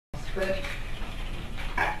but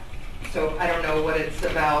so I don't know what it's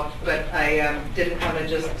about, but I didn't want to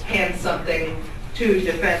just hand something to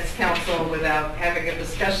defense counsel without having a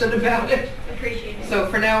discussion about it. Appreciate it. So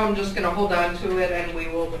for now, I'm just going to hold on to it and we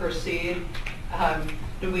will proceed.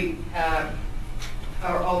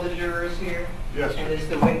 Are all the jurors here? Yes. And is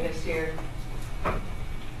the witness here? I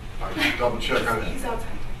can double check on it. He's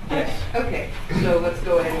outside. Yes. Okay, so let's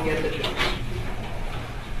go ahead and get the jurors.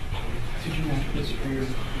 Did you mention this for your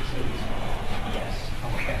facilities? Yes.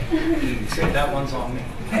 Okay. So that one's on me.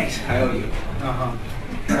 Thanks. I owe you. Uh-huh.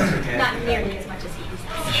 That's okay. Not nearly as much as he uses.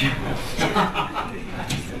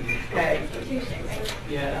 Okay. Tuesday, right?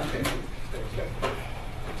 Yeah.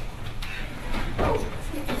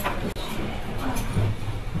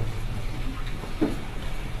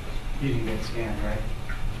 You didn't get scanned, right?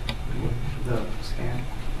 The scan.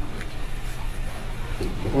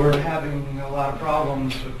 We're having a lot of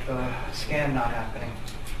problems with the scan not happening.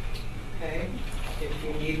 Okay. If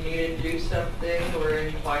you need me to do something or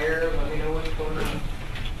inquire, let me know what's going on.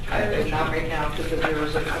 Not right now because the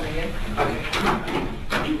jurors are coming in. Okay.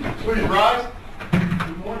 Morning, Ross.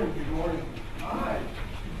 Good morning, good morning. Hi.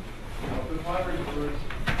 Open library first.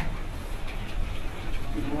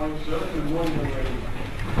 Good morning, sir. Good morning, lady.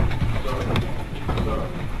 Sir.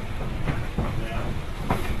 Yeah.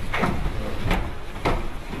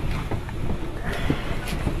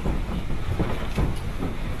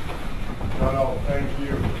 No, thank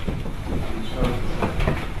you.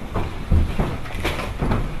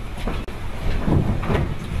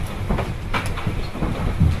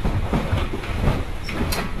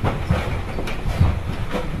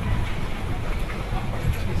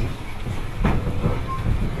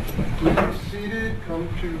 Seated, come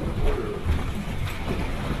to order.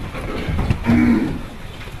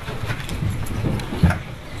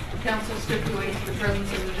 Counsel stipulates the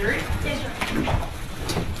presence of the jury. Yes, sir.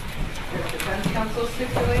 Does defense counsel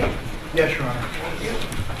stipulate? Yes, Your Honor. Thank you.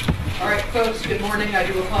 All right, folks, good morning. I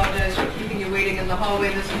do apologize for keeping you waiting in the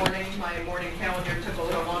hallway this morning. My morning calendar took a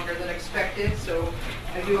little longer than expected, so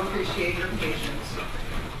I do appreciate your patience.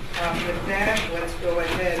 With that, let's go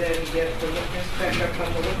ahead and get the witness back up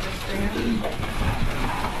on the witness stand.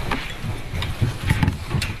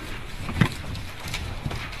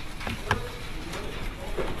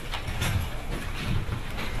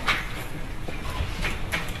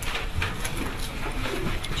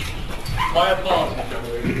 My apologies, young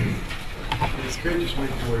lady. It's good, just make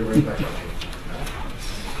your way right back up.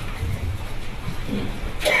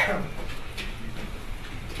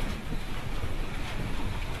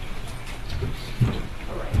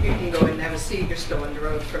 All right, you can go and have a seat. You're still under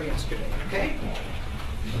oath from yesterday, okay?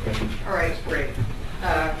 All right, great.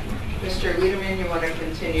 Mr. Liederman, you want to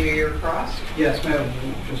continue your cross? Yes, ma'am.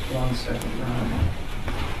 Just 1 second, Your Honor.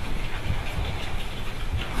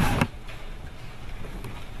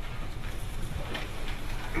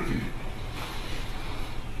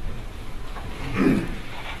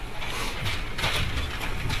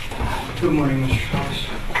 Good morning, Mr. Strauss.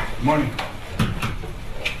 Good morning.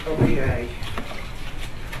 Okay.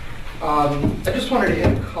 I just wanted to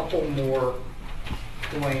hit a couple more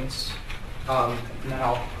points, and then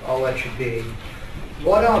I'll let you be.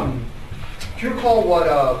 What, do you recall what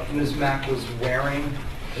Ms. Mack was wearing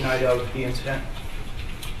the night of the incident?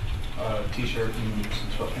 T-shirt and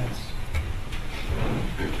some sweatpants.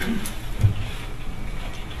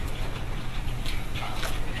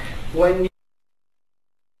 When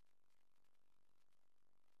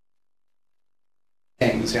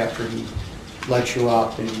things after he let you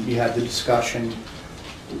up and you had the discussion,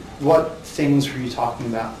 what things were you talking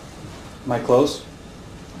about? My clothes?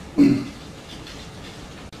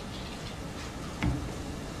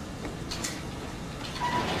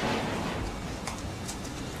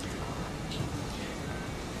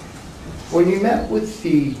 When you met with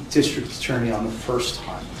the district attorney on the first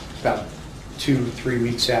time, about 2-3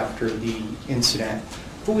 weeks after the incident,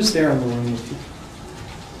 who was there in the room with you?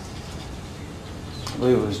 I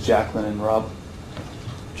believe it was Jacqueline and Rob.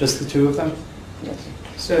 Just the two of them? Yes.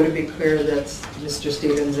 So to be clear, that's Mr.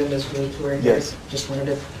 Stevens and Ms. Booth who are here? Yes. Just wanted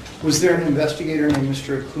to... Was there an investigator named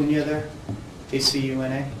Mr. Acuna there?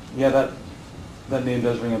 A-C-U-N-A? Yeah, that name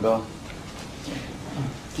does ring a bell.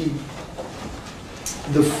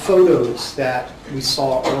 The photos that we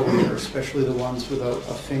saw earlier, especially the ones with a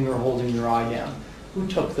finger holding your eye down, who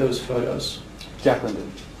took those photos? Jacqueline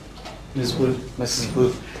did. Ms. Booth? Mrs.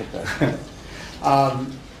 Booth took that.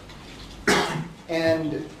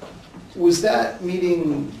 And was that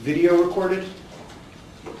meeting video recorded?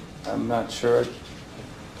 I'm not sure.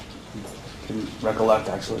 I can recollect,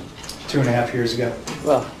 actually. 2.5 years ago.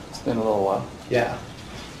 Well, it's been a little while. Yeah.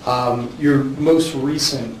 Your most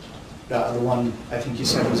recent the one I think you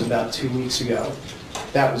said was about 2 weeks ago,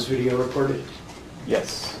 that was video recorded?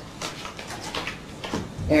 Yes.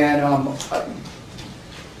 And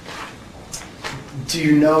do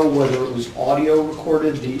you know whether it was audio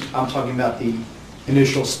recorded? I'm talking about the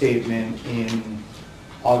initial statement in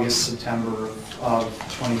August, September of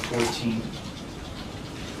 2014.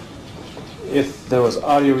 If there was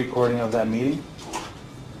audio recording of that meeting,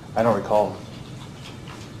 I don't recall.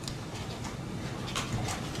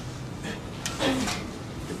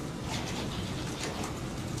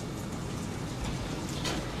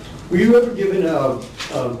 Were you ever given a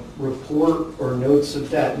report or notes of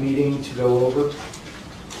that meeting to go over?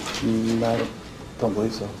 I don't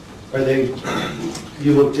believe so. Are they,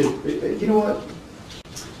 you looked at, you know what?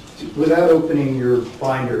 Without opening your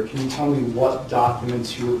binder, can you tell me what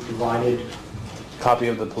documents you were provided? Copy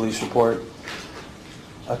of the police report,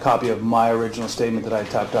 a copy of my original statement that I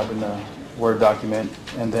typed up in the Word document,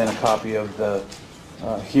 and then a copy of the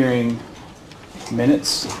hearing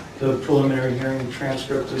minutes. The preliminary hearing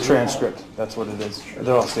transcript? as well? Transcript, that's what it is.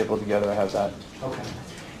 They're all stapled together, I have that. Okay.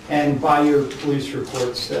 And by your police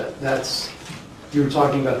reports, that's, you were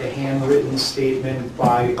talking about the handwritten statement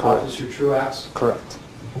by Correct. Officer Truax? Correct.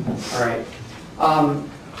 All right.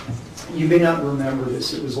 You may not remember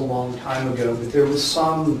this, it was a long time ago, but there was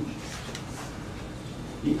some,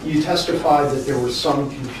 you testified that there was some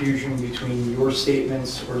confusion between your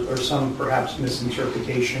statements or some perhaps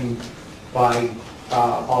misinterpretation by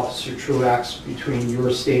Officer Truax between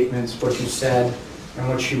your statements, what you said, and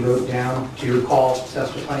what she wrote down. Do you recall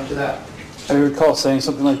testifying to that? I recall saying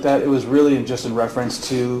something like that. It was really just in reference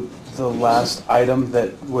to the last item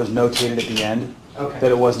that was notated at the end, Okay.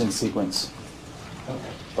 that it wasn't in sequence. Okay.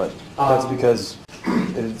 But that's because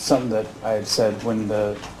it's something that I had said when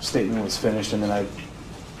the statement was finished, and then I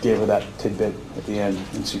gave her that tidbit at the end,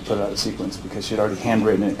 and she put it out of sequence because she had already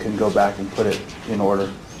handwritten it, couldn't go back and put it in order.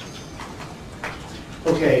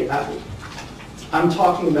 Okay, I'm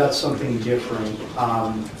talking about something different,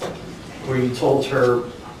 where you told her,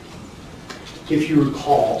 if you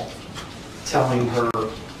recall, telling her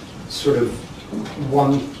sort of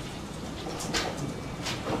one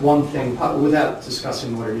thing, without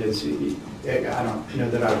discussing what it is, I don't know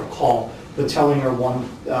that I recall, but telling her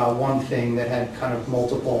one thing that had kind of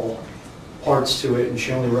multiple parts to it, and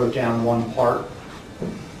she only wrote down one part.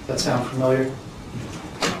 That sound familiar?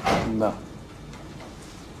 No.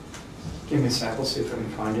 Give me a sec, we'll see if I can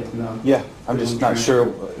find it. No. Yeah, I'm just not sure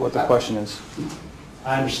what the question is.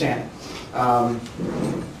 I understand.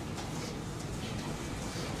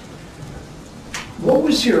 What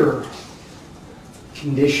was your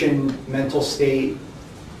condition, mental state,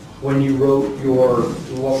 when you wrote your,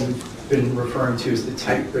 what we've been referring to as the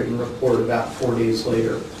typewritten report about 4 days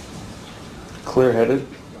later? Clear-headed,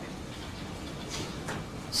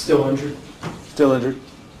 Still injured? still injured.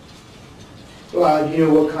 Do you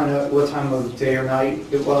know what time of day or night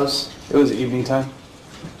it was? It was evening time.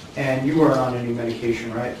 And you weren't on any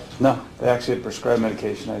medication, right? No, they actually had prescribed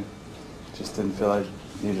medication. I just didn't feel I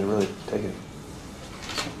needed to really take it.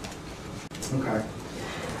 Okay.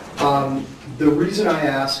 The reason I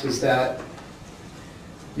ask is that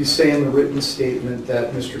you say in the written statement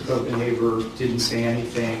that Mr. Copenhaver didn't say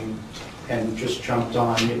anything and just jumped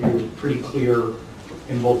on. You were pretty clear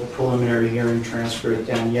in both the preliminary hearing transcript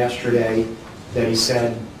and yesterday that he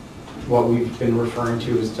said what we've been referring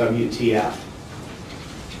to as WTF.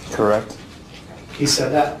 Correct. He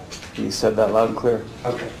said that? He said that loud and clear.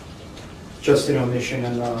 Okay. Just an omission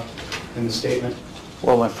in the statement?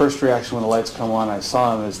 Well, my first reaction when the lights come on, I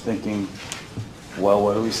saw him, is thinking, well,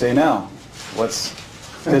 what do we say now?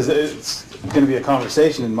 Because it's going to be a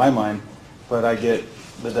conversation in my mind, but I get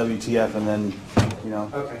the WTF and then,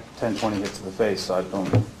 Okay. 10, 20 hits to the face, so I don't.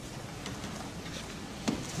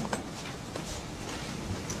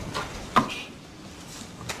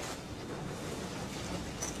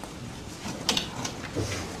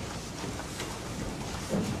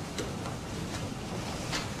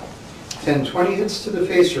 Ten, 20 hits to the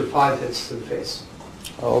face or 5 hits to the face?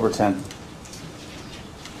 Over 10.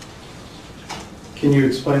 Can you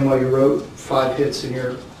explain why you wrote 5 hits in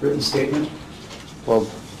your written statement? Well,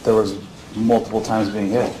 there was multiple times being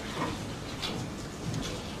hit.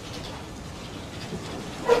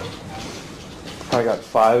 I got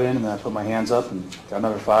 5 in, and then I put my hands up and got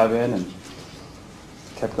another 5 in, and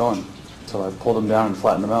kept going until I pulled them down and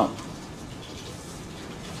flattened them out.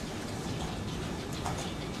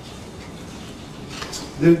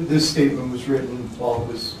 This statement was written while it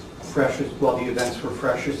was freshest, while the events were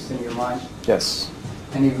freshest in your mind, Yes,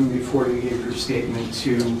 and even before you gave your statement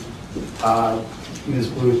to Ms.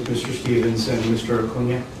 Bluth, Mr. Stevens, and Mr.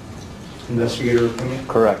 Acuna, Investigator Acuna?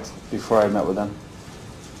 correct. before I met with them.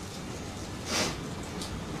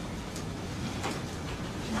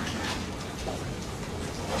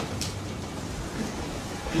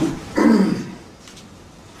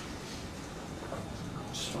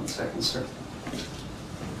 Just 1 second, sir.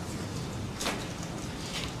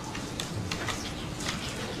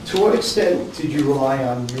 To what extent did you rely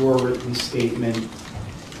on your written statement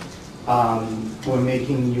when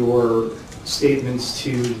making your statements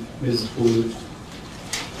to Ms. Blue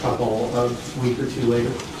a week or two later?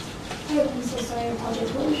 I'm so sorry, I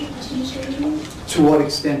apologize. What was your question, Mr. Egan? To what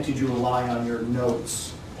extent did you rely on your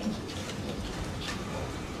notes? Thank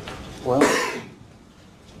you. Well,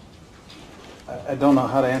 I don't know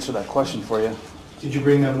how to answer that question for you. Did you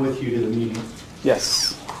bring them with you to the meeting?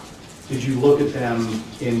 Yes, Did you look at them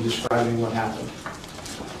in describing what happened?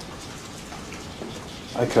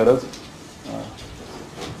 I could have.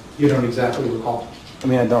 You don't exactly recall? I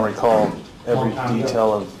mean, I don't recall every Long time ago.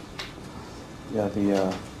 detail of,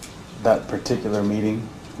 that particular meeting,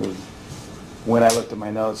 with when I looked at my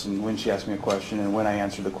notes and when she asked me a question and when I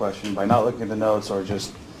answered the question, by not looking at the notes or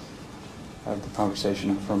just have the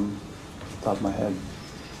conversation from the top of my head.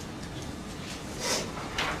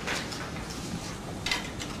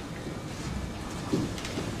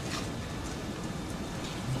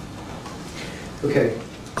 Okay.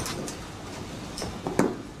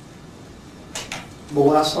 The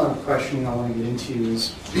last line of questioning I want to get into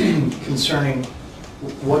is concerning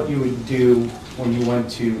what you would do when you went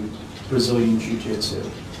to Brazilian Jiu-Jitsu.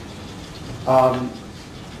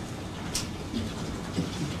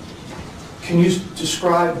 Can you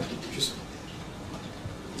describe just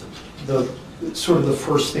the sort of the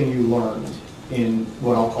first thing you learned in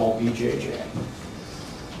what I'll call BJJ?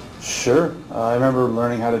 Sure. I remember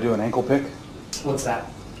learning how to do an ankle pick. What's that?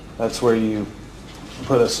 That's where you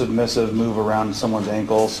put a submissive move around someone's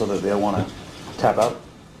ankle so that they want to tap out.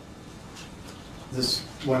 This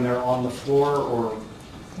when they're on the floor or?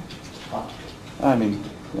 I mean,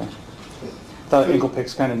 yeah. Thought ankle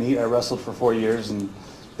pick's kind of neat. I wrestled for 4 years, and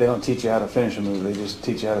they don't teach you how to finish a move. They just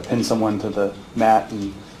teach you how to pin someone to the mat,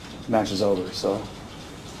 and the match is over. So,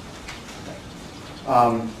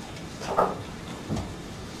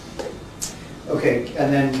 Okay,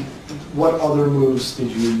 and then what other moves did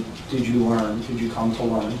you learn? Did you come to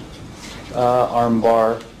learn? arm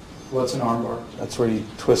bar. What's an armbar? That's where you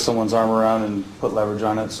twist someone's arm around and put leverage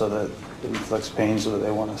on it so that it inflicts pain, so that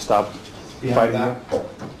they want to stop Behind fighting the you. back?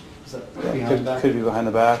 Is that Yeah, behind the back? could be behind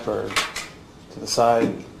the back or to the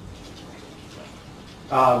side.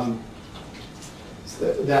 Does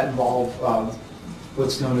that involve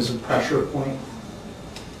what's known as a pressure point?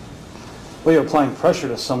 Well, you're applying pressure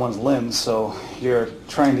to someone's limbs, so you're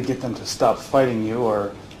trying to get them to stop fighting you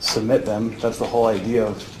or submit them. That's the whole idea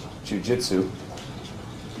of jiu-jitsu,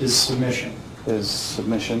 Is submission. is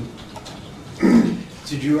submission.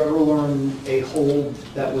 Did you ever learn a hold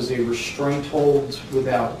that was a restraint hold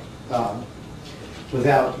without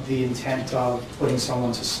the intent of putting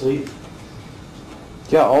someone to sleep?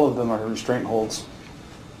 Yeah, all of them are restraint holds.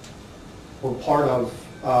 Or part of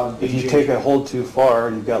If you BJJ? take a hold too far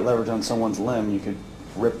and you've got leverage on someone's limb, you could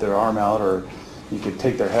rip their arm out, or you could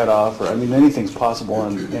take their head off, or, I mean, anything's possible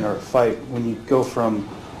in a fight. When you go from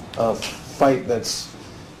a fight that's,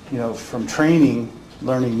 from training,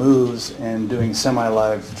 learning moves and doing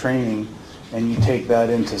semi-live training, and you take that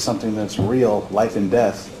into something that's real, life and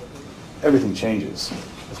death, everything changes.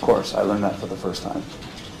 Of course, I learned that for the first time.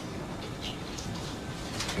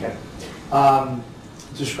 Okay.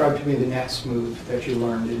 Describe to me the next move that you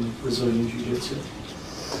learned in Brazilian Jiu-Jitsu,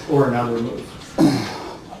 or another move.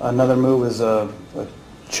 Another move is a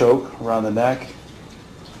choke around the neck.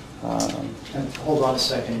 And hold on a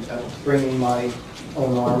second, bringing my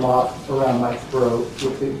own arm up around my throat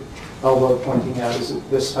with the elbow pointing out. Is it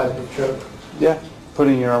this type of choke? Yeah,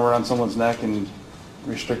 putting your arm around someone's neck and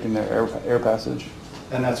restricting their air passage.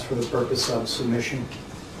 And that's for the purpose of submission.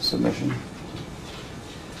 Submission.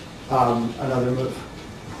 Another move.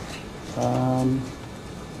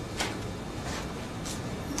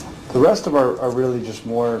 The rest of are really just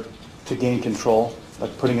more to gain control,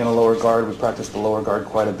 like putting in a lower guard. We practice the lower guard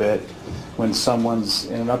quite a bit. When someone's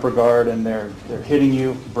in an upper guard and they're hitting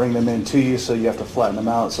you, bring them in to you, so you have to flatten them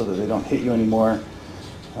out so that they don't hit you anymore.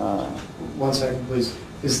 1 second, please.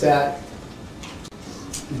 Is that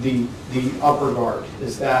the upper guard?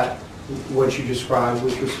 Is that what you described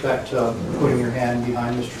with respect to putting your hand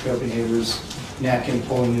behind Mr. Copenhagen's neck and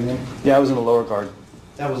pulling him in? Yeah, I was in the lower guard.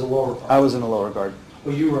 That was a lower guard. I was in the lower guard.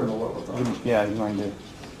 Well, you were in the lower guard. Yeah, you're going to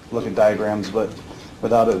look at diagrams, but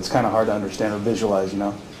without it, it's kind of hard to understand or visualize,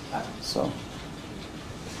 So,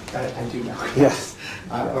 I do now. yes.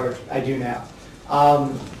 Or I do now.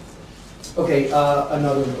 Okay,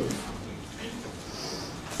 another move.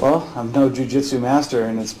 Well, I'm no jujitsu master,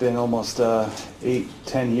 and it's been almost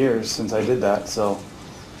 8-10 years since I did that, so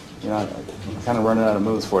I'm kind of running out of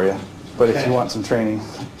moves for you. But if Okay. you want some training,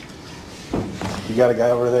 you got a guy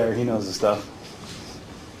over there. He knows the stuff.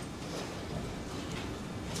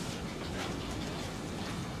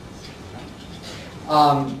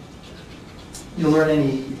 You learn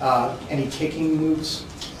any kicking moves?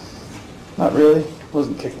 Not really.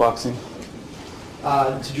 Wasn't kickboxing.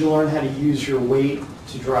 Did you learn how to use your weight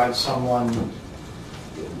to drive someone,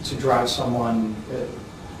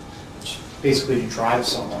 basically to drive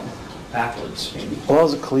someone backwards, maybe? Well, I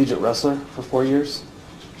was a collegiate wrestler for 4 years,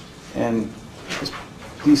 and it was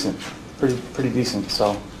decent, pretty decent.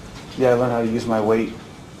 So, yeah, I learned how to use my weight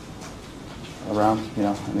around. You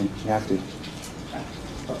have to.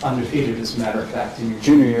 Undefeated, as a matter of fact, in your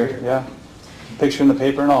Junior year, yeah. Picture in the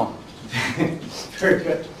paper and all. Very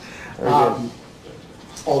good. Very good.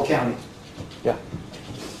 All county, Yeah.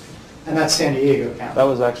 and that's San Diego County. That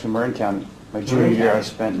was actually Marin County. My junior Marin year, I County.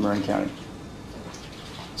 spent in Marin County,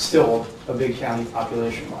 Still a big county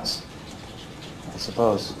population-wise. I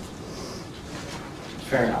suppose.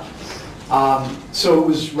 Fair enough. So it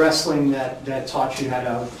was wrestling that taught you how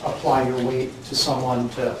to apply your weight to someone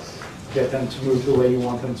to get them to move the way you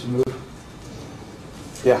want them to move?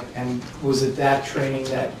 Yeah. And was it that training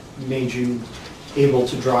that made you able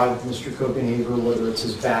to drive Mr. Copenhaver, whether it's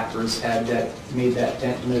his back or his head, that made that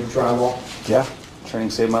dent in the drywall? Yeah. Training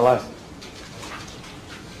saved my life.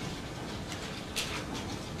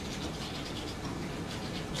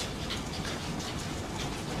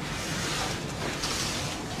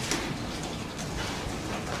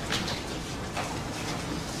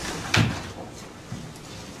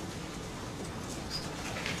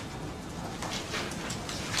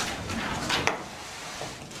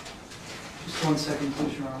 Just 1 second,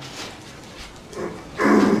 please, Your Honor.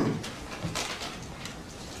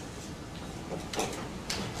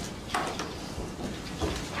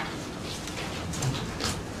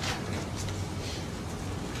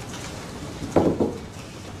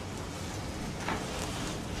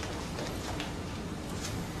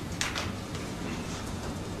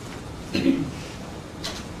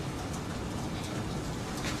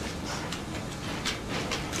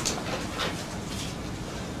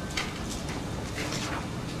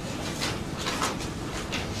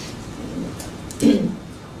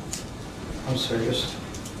 I'm sorry, just...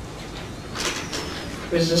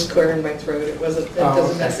 It was just clearing my throat. It wasn't Oh, a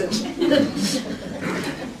okay. message.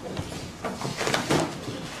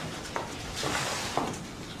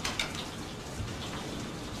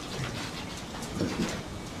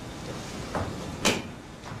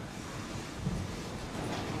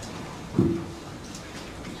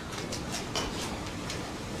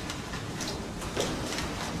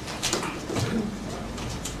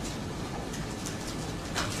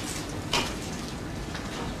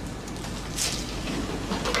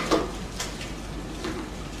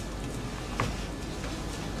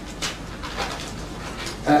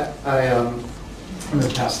 I'm going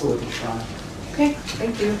to pass the witness, Your Honor. Okay,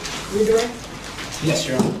 thank you. Redirect? Yes,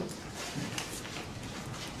 Your Honor.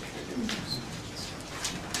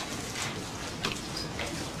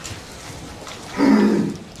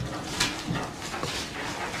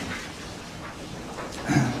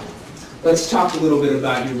 Let's talk a little bit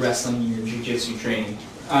about your wrestling and your jiu-jitsu training.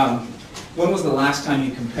 When was the last time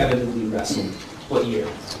you competitively wrestled? What year?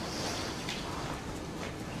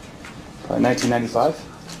 Probably 1995.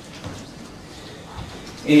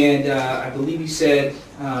 And I believe you said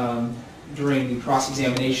during the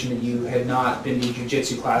cross-examination that you had not been to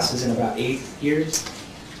jiu-jitsu classes in about 8 years?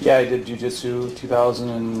 Yeah, I did jujitsu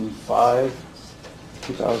 2005,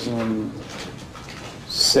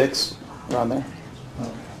 2006, around there.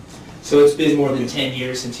 So it's been more than 10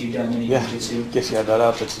 years since you've done any Yeah, jiu-jitsu? guess you had that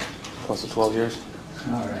up. It's close to 12 years.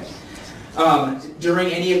 All right.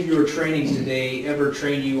 During any of your trainings, did they ever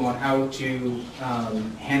train you on how to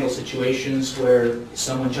handle situations where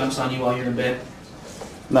someone jumps on you while you're in bed?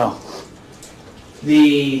 No.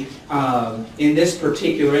 In this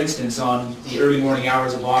particular instance, on the early morning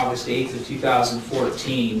hours of August 8th of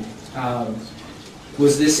 2014,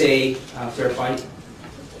 was this a fair fight?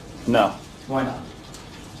 No. Why not?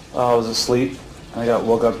 I was asleep. I got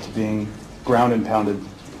woke up to being ground and pounded.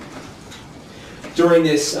 During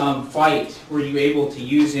this fight, were you able to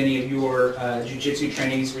use any of your jiu-jitsu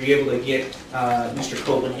trainings? Were you able to get Mr.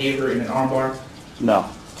 Copenhaver in an armbar? No.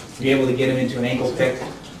 Were you able to get him into an ankle pick?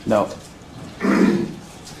 No.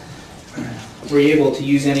 Were you able to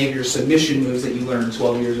use any of your submission moves that you learned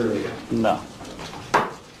 12 years earlier? No.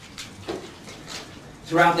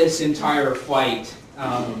 Throughout this entire fight,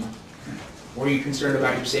 Were you concerned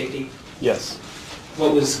about your safety? Yes.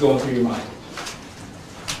 What was going through your mind?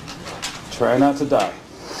 Try not to die.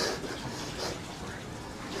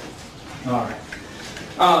 All right.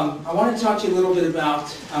 I want to talk to you a little bit about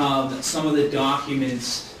some of the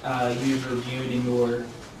documents you've reviewed in your,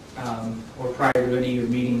 or prior to any of your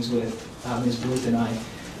meetings with Ms. Booth and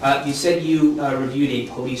I. You said you reviewed a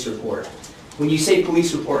police report. When you say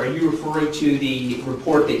police report, are you referring to the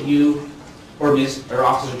report that you or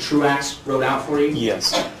Officer Truax wrote out for you?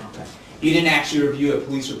 Yes. Okay. You didn't actually review a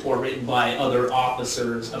police report written by other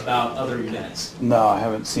officers about other events? No, I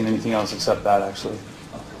haven't seen anything else except that, actually.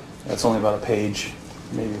 It's only about a page,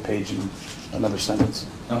 maybe a page and another sentence.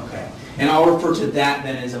 Okay. And I'll refer to that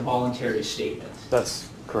then as a voluntary statement. That's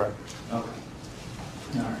correct. Okay.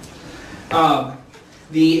 All right.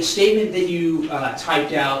 The statement that you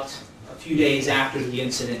typed out a few days after the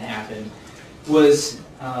incident happened was,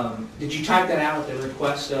 did you type that out at the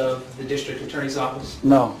request of the district attorney's office?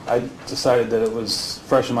 No, I decided that it was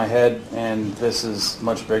fresh in my head, and this is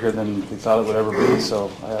much bigger than we thought it would ever be,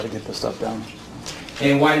 so I had to get this stuff down.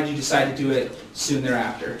 And why did you decide to do it soon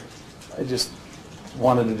thereafter? I just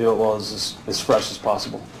wanted to do it while it was as fresh as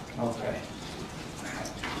possible. Okay.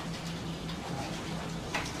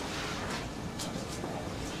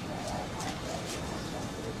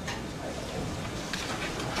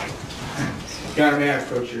 Your Honor, may I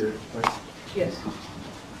approach your question? Yes.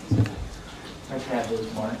 I can have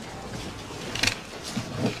those marked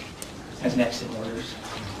as next in orders.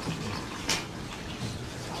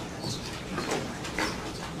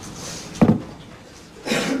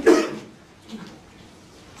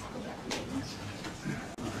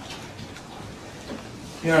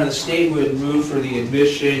 Your Honor, the state would move for the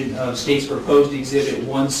admission of state's proposed exhibit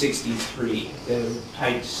 163, the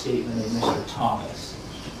typed statement of Mr. Thomas.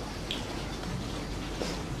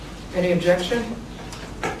 Any objection?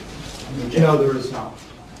 No, there is not.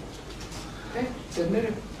 Okay, it's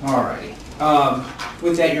admitted. All righty.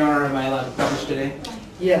 With that, Your Honor, am I allowed to publish today?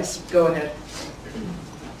 Yes, go ahead.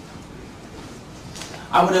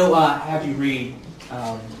 I'm going to have you read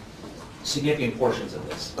significant portions of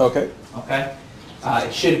this, Okay. okay?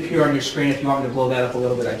 It should appear on your screen. If you want me to blow that up a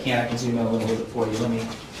little bit, I can. I can zoom in a little bit for you. Let me.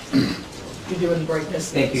 You're doing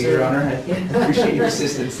brightness. Thank you, Your Honor. I appreciate your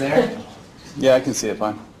assistance there. Yeah, I can see it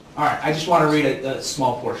fine. All right. I just want to read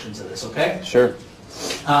small portions of this, okay? Sure.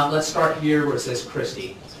 Let's start here where it says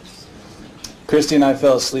Christy. Christy and I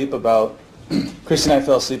fell asleep at about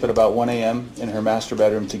 1 a.m. in her master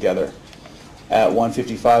bedroom together. At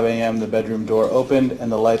 1:55 a.m., the bedroom door opened and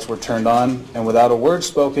the lights were turned on, and without a word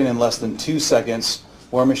spoken in less than 2 seconds,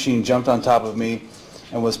 War Machine jumped on top of me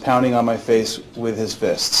and was pounding on my face with his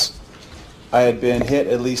fists. I had been hit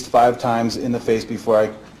at least 5 times in the face before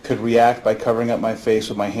I could react by covering up my face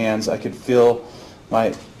with my hands. I could feel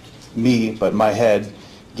my head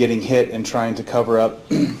getting hit and trying to cover up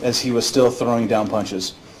as he was still throwing down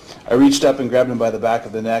punches. I reached up and grabbed him by the back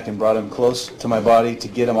of the neck and brought him close to my body to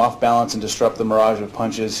get him off balance and disrupt the barrage of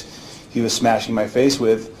punches he was smashing my face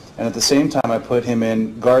with, and at the same time I put him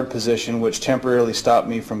in guard position, which temporarily stopped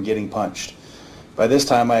me from getting punched. By this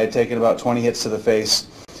time I had taken about 20 hits to the face.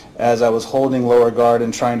 As I was holding lower guard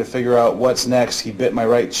and trying to figure out what's next, he bit my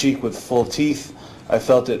right cheek with full teeth. I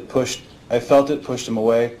felt it pushed him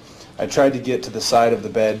away. I tried to get to the side of the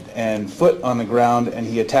bed and foot on the ground, and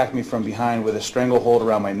he attacked me from behind with a stranglehold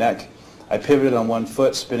around my neck. I pivoted on one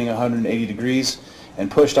foot, spinning 180 degrees, and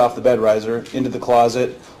pushed off the bed riser into the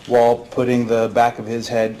closet wall, putting the back of his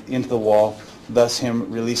head into the wall, thus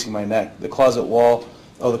him releasing my neck. The closet wall,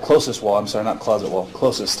 the closest wall, I'm sorry, not closet wall,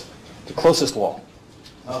 the closest wall.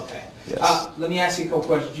 Okay. Yes. Let me ask you a couple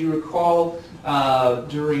questions. Do you recall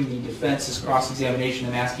during the defense's cross-examination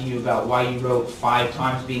them asking you about why you wrote 5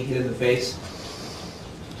 times being hit in the face?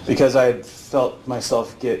 Because I had felt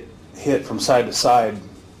myself get hit from side to side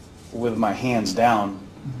with my hands down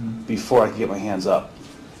before I could get my hands up.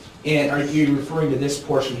 And are you referring to this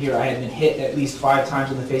portion here? I had been hit at least 5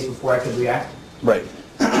 times in the face before I could react? Right.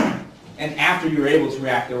 And after you were able to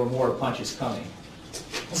react, there were more punches coming.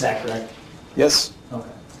 Is that correct? Yes. Okay.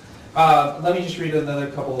 Let me just read another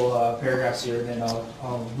couple paragraphs here, and then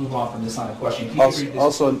I'll move on from this line of questioning.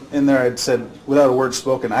 Also in there I'd said, without a word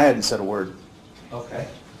spoken, I hadn't said a word. Okay.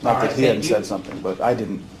 Not that he hadn't said something, but I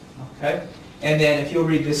didn't. Okay. And then if you'll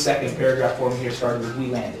read this second paragraph for me here, starting with "we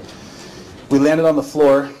landed." We landed on the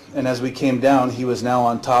floor, and as we came down, he was now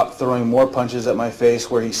on top, throwing more punches at my face,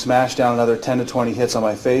 where he smashed down another 10 to 20 hits on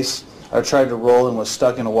my face. I tried to roll and was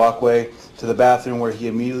stuck in a walkway to the bathroom, where he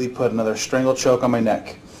immediately put another strangle choke on my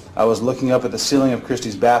neck. I was looking up at the ceiling of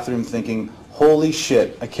Christy's bathroom thinking, holy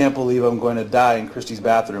shit, I can't believe I'm going to die in Christy's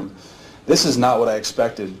bathroom. This is not what I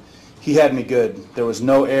expected. He had me good. There was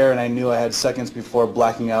no air, and I knew I had seconds before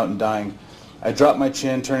blacking out and dying. I dropped my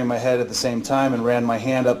chin, turning my head at the same time, and ran my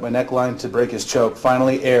hand up my neckline to break his choke.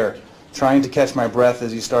 Finally, air. Trying to catch my breath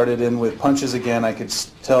as he started in with punches again, I could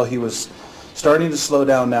tell he was starting to slow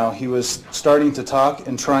down now. He was starting to talk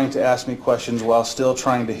and trying to ask me questions while still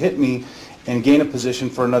trying to hit me and gain a position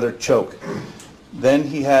for another choke. Then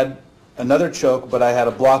he had another choke, but I had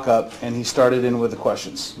a block up, and he started in with the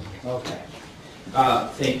questions. Okay.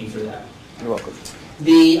 Thank you for that. You're welcome.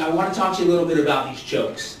 I want to talk to you a little bit about these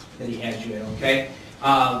chokes that he had you in, okay?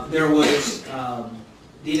 There was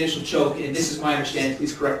the initial choke, and this is my understanding,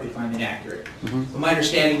 please correct me if I'm inaccurate. But my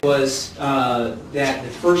understanding was that the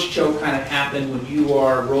first choke kind of happened when you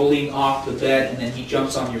are rolling off the bed and then he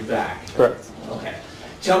jumps on your back. Correct. Okay.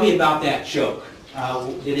 Tell me about that choke.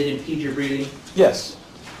 Did it impede your breathing? Yes.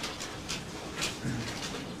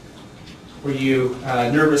 Were you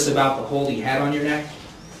nervous about the hold he had on your neck?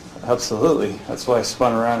 Absolutely. That's why I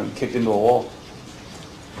spun around and kicked into a wall.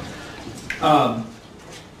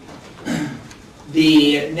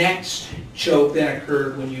 The next choke then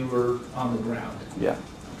occurred when you were on the ground. Yeah.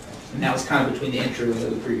 And that was kind of between the entryway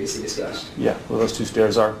that we previously discussed. Yeah, where those two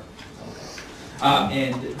stairs are.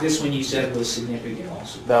 And this one you said was significant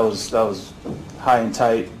also. That was high and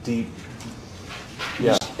tight, deep.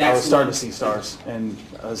 Yeah, I was starting to see stars, and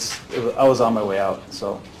I was on my way out.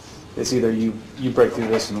 So it's either you break through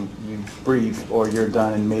this and you breathe, or you're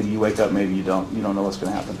done, and maybe you wake up, maybe you don't. You don't know what's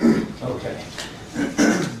going to happen. Okay.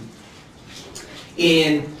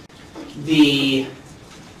 In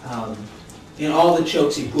all the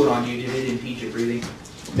chokes he put on you, did it impede your breathing?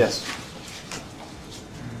 Yes.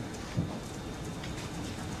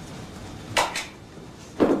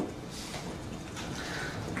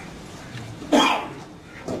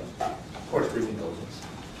 Of course, breathing indulgence.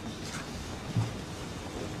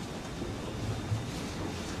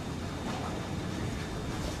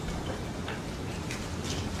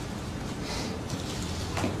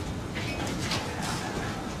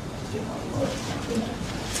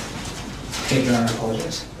 Thank you, Your Honor, I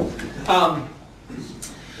apologize.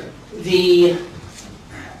 The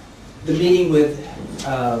meeting with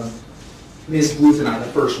Ms. Booth and I, the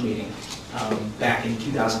first meeting, back in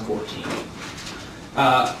 2014,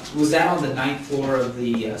 was that on the 9th floor of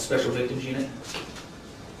the Special Victims Unit?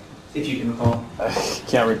 If you can recall. I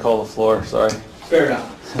can't recall the floor, sorry. Fair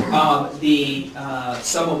enough. The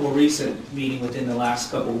somewhat more recent meeting within the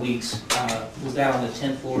last couple of weeks, was that on the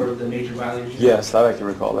 10th floor of the Major Violation Unit? Yes, that I can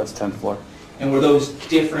recall. That's 10th floor. And were those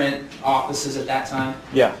different offices at that time?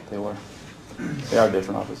 Yeah, they were. They are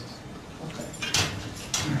different offices.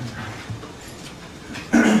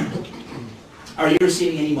 Okay. Are you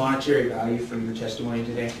receiving any monetary value from your testimony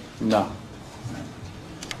today? No,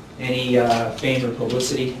 Any fame or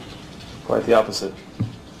publicity? quite the opposite.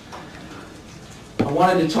 I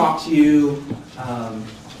wanted to talk to you a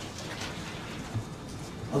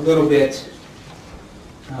little bit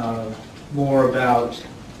more about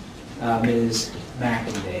Ms.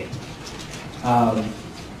 McInday.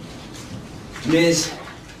 Ms.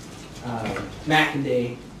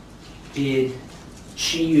 McInday, did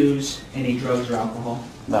she use any drugs or alcohol?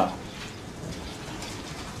 No.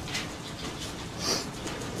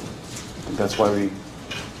 I think that's why we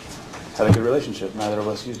had a good relationship. Neither of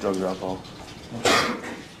us used drugs or alcohol.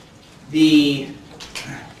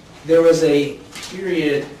 There was a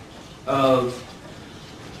period of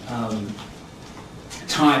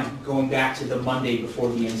time going back to the Monday before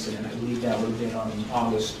the incident. I believe that would have been on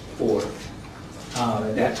August 4th.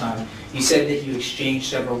 At that time, you said that you exchanged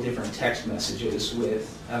several different text messages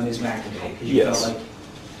with Ms. McInday because you Yes. felt like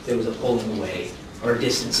there was a pulling away or a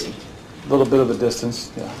distancing. A little bit of a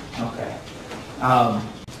distance, yeah. Okay. Of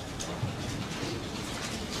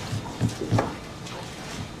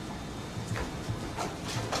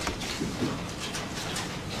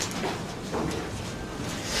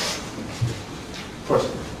course.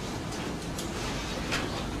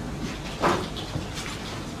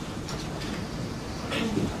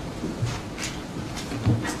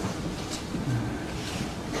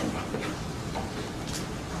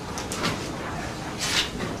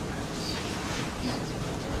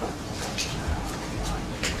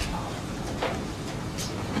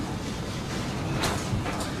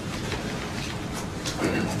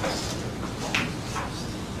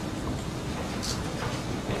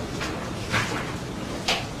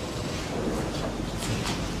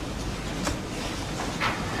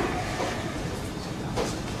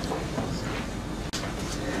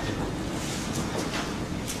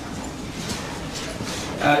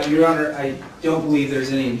 Your Honor, I don't believe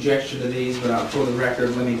there's any objection to these, but for the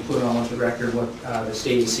record, let me put on the record what the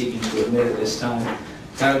state is seeking to admit at this time.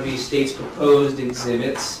 That would be state's proposed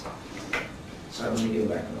exhibits. Sorry, let me go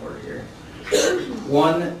back in order here.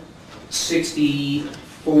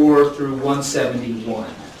 164 through 171.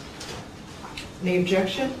 Any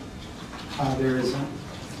objection? There is none.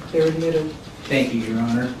 They're admitted. Thank you, Your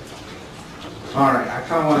Honor. All right, I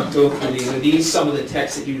kind of want to go through these. Are these some of the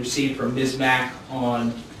texts that you received from Ms. Mack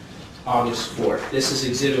on August 4th? This is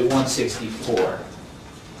Exhibit 164.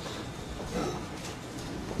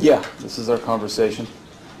 Yeah, this is our conversation.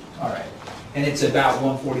 All right. And it's about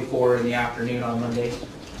 1:44 in the afternoon on Monday?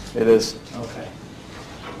 It is. Okay.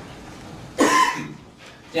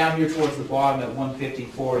 Down here towards the bottom at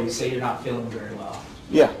 1:54, you say you're not feeling very well.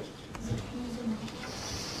 Yeah.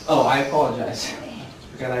 Oh, I apologize.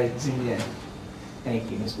 Forgot I zoomed in. Thank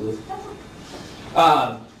you, Ms. Booth.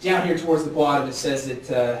 Down here towards the bottom, it says that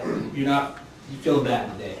you feel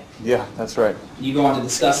bad today. Yeah, that's right. You go on to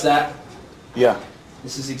discuss that? Yeah.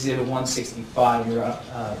 This is Exhibit 165, Your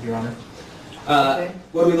Honor. Okay.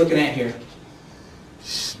 What are we looking at here?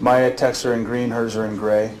 My texts are in green, hers are in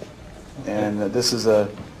gray. And this is a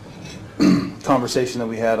conversation that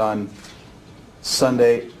we had on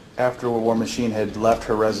Sunday after War Machine had left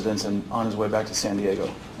her residence and on his way back to San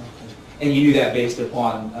Diego. And you knew that based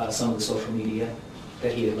upon some of the social media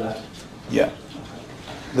that he had left? Yeah.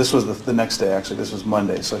 This was the next day, actually. This was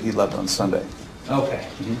Monday, so he left on Sunday. Okay.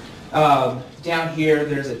 Down here,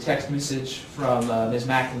 there's a text message from Ms.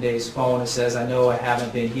 McInday's phone. It says, "I know I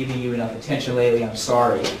haven't been giving you enough attention lately. I'm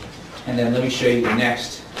sorry." And then let me show you the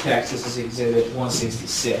next text. This is Exhibit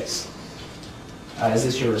 166. Is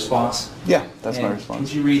this your response? Yeah, that's my And response.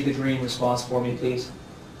 Would you read the green response for me, please?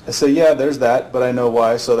 I say, yeah, there's that, but I know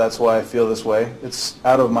why, so that's why I feel this way. It's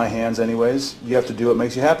out of my hands anyways. You have to do what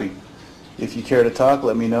makes you happy. If you care to talk,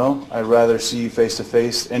 let me know. I'd rather see you face to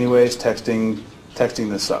face anyways. Texting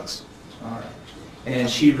this sucks. All right. And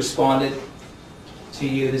she responded to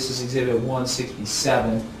you. This is Exhibit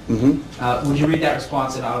 167. Mm-hmm. Would you read that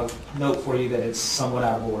response, and I'll note for you that it's somewhat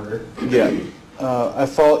out of order. Yeah. I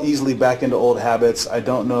fall easily back into old habits. I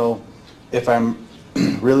don't know if I'm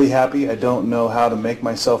really happy. I don't know how to make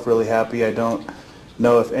myself really happy. I don't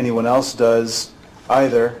know if anyone else does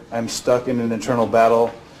either. I'm stuck in an internal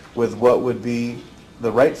battle with what would be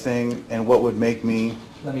the right thing and what would make me...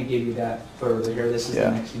 Let me give you that further here. This is Yeah.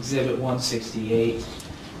 the next Exhibit 168,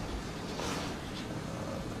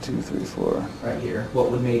 2, 3, 4... right here. What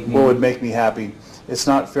would make me... What would make me happy? It's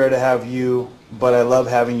not fair to have you, but I love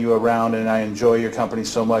having you around and I enjoy your company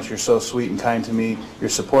so much. You're so sweet and kind to me. You're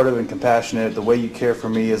supportive and compassionate. The way you care for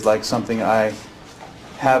me is like something I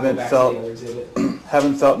haven't Go back to felt the other exhibit.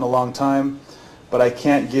 haven't felt in a long time, but I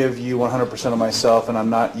can't give you 100% of myself and I'm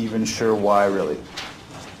not even sure why really.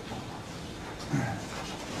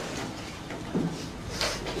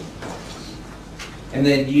 And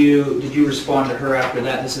then did you respond to her after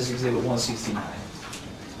that? This is Exhibit 169.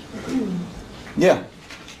 Yeah.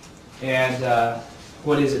 And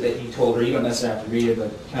what is it that you told her? You don't necessarily have to read it,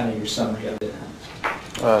 but kind of your summary of it.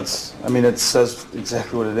 It says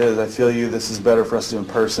exactly what it is. I feel you. This is better for us to do in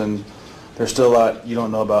person. There's still a lot you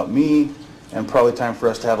don't know about me, and probably time for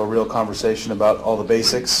us to have a real conversation about all the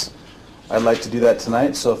basics. I'd like to do that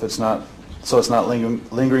tonight, so it's not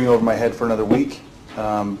lingering over my head for another week.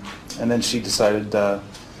 And then she decided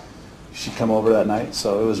she'd come over that night.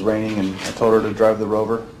 So it was raining, and I told her to drive the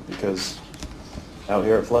Rover because out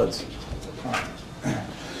here it floods.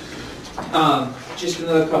 Just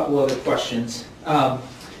another couple other questions.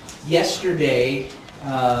 Yesterday,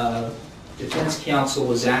 Defense Counsel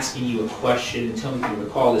was asking you a question, and tell me if you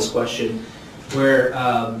recall this question, where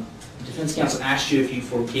Defense Counsel asked you if you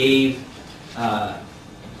forgave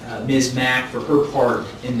Ms. Mack for her part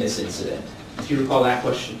in this incident. Do you recall that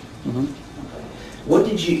question? Mm-hmm. What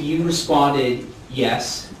did you responded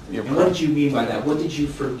yes. You're And what did you mean by that? What did you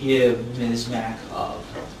forgive Ms. Mack of?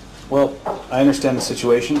 Well, I understand the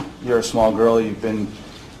situation. You're a small girl. You've been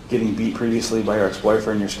getting beat previously by your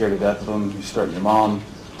ex-boyfriend. You're scared to death of him. You start your mom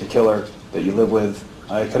to kill her that you live with.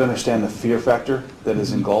 I could understand the fear factor that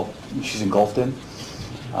is she's engulfed in.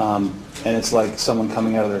 And it's like someone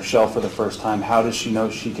coming out of their shell for the first time. How does she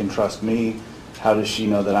know she can trust me? How does she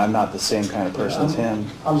know that I'm not the same kind of person as him?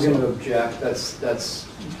 I'm going to object. That's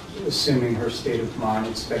assuming her state of mind.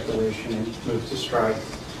 It's speculation and move to strike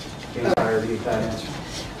the entirety of that answer.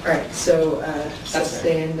 All right, so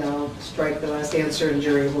sustained, I'll strike the last answer and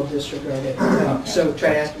jury will disregard it. So try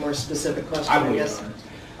to ask a more specific question, I guess.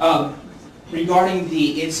 Regarding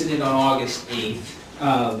the incident on August 8th,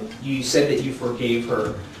 you said that you forgave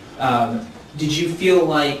her. Did you feel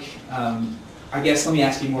like, I guess let me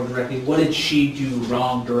ask you more directly, what did she do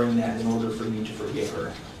wrong during that in order for you to forgive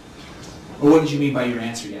her? Or what did you mean by your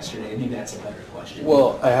answer yesterday? Maybe that's a better question.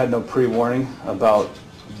 Well, I had no pre-warning about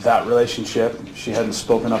that relationship. She hadn't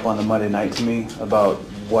spoken up on the Monday night to me about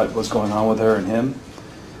what was going on with her and him.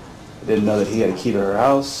 I didn't know that he had a key to her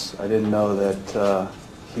house. I didn't know that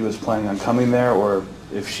he was planning on coming there, or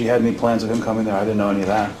if she had any plans of him coming there. I didn't know any of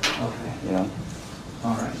that, Okay, you know.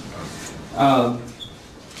 all right.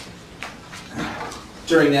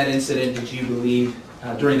 During that incident, did you believe,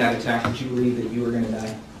 during that attack, did you believe that you were going to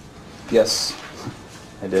die? Yes,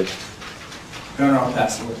 I did. No, I'll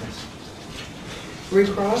pass the witness.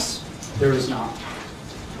 Recross? There is not.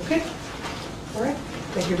 Okay. All right.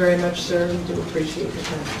 Thank you very much, sir. We do appreciate your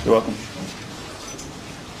time. You're welcome.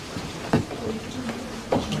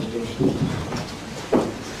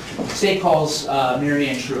 State calls Mary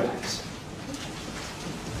Ann Truax.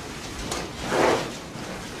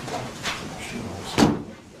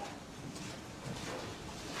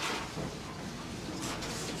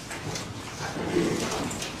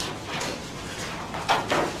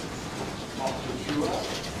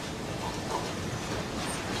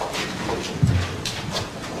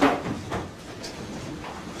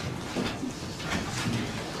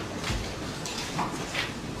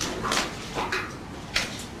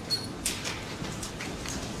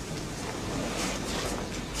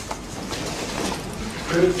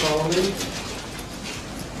 Good, follow me.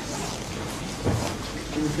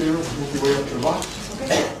 Do me a favor, make your way up to the box.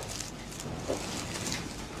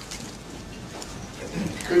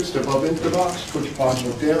 Good, step up into the box, put your paws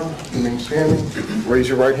look down, remain standing. Raise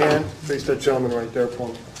your right hand, face that gentleman right there for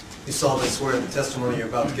me. You solemnly swear that the testimony you're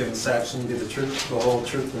about to give in this action will be the truth, the whole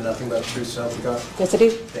truth, and nothing but the truth, so help you God? Yes, I do.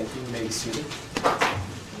 Thank you. You may be seated.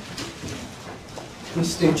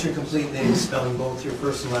 Please state your complete name, spelling both your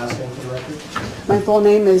first and last name for the record. My full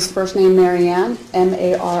name is first name Marianne,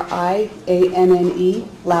 M-A-R-I-A-N-N-E.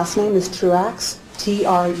 Last name is Truax,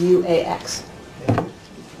 T-R-U-A-X. Thank you.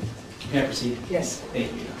 May I proceed? Yes.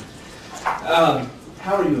 Thank you.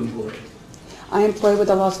 How are you employed? I am employed with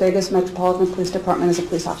the Las Vegas Metropolitan Police Department as a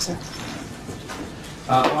police officer.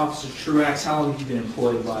 Officer Truax, how long have you been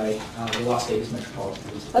employed by the Las Vegas Metropolitan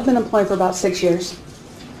Police? I've been employed for about 6 years.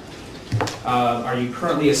 Are you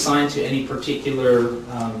currently assigned to any particular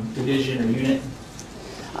division or unit?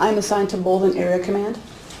 I'm assigned to Bolden Area Command,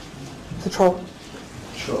 Patrol.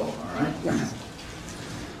 Patrol, all right. Yes.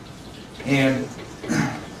 And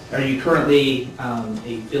are you currently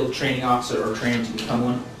a field training officer or training to become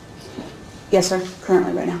one? Yes, sir,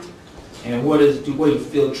 currently right now. And what do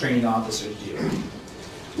field training officers do?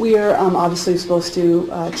 We are obviously supposed to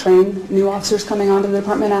train new officers coming onto the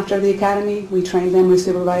department after the academy. We train them, we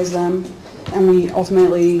supervise them, and we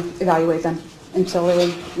ultimately evaluate them until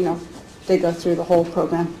they go through the whole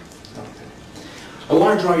program. I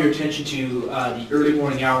want to draw your attention to the early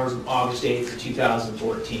morning hours of August 8th of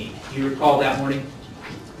 2014. Do you recall that morning?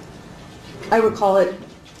 I recall it.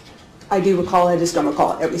 I do recall it. I just don't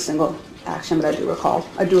recall every single action, but I do recall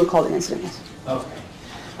the incident, yes. Okay.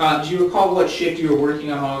 Do you recall what shift you were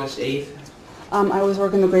working on August 8th? I was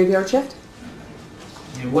working the graveyard shift.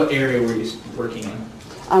 And what area were you working in?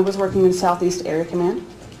 I was working in Southeast Area Command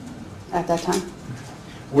at that time.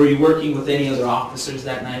 Were you working with any other officers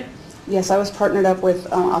that night? Yes, I was partnered up with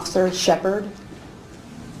Officer Shepard.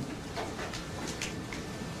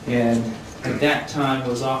 And at that time,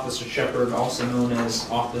 was Officer Shepard also known as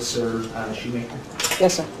Officer Shoemaker?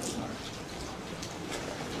 Yes, sir.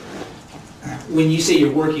 When you say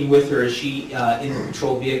you're working with her, is she in the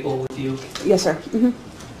patrol vehicle with you? Yes, sir. Mm-hmm.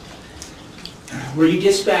 Were you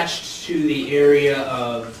dispatched to the area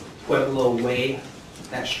of Pueblo Way,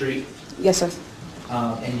 that street? Yes, sir.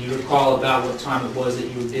 And you recall about what time it was that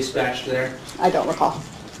you were dispatched there? I don't recall.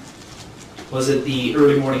 Was it the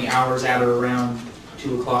early morning hours at or around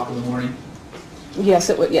 2 o'clock in the morning? Yes,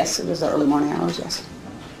 it was. Yes, it was the early morning hours. Yes.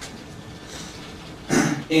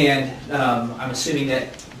 And I'm assuming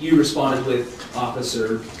that you responded with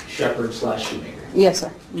Officer Shepard / Shoemaker. Yes,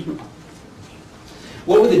 sir. Mm-hmm.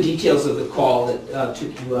 What were the details of the call that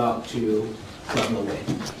took you out to Pueblo Way?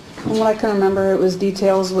 From what I can remember, it was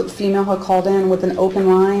details what female had called in with an open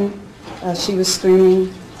line. She was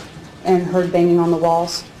screaming and heard banging on the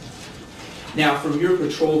walls. Now, from your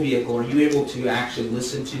patrol vehicle, are you able to actually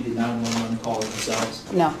listen to the 911 calls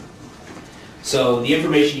themselves? No. So the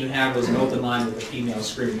information you had was an open line with a female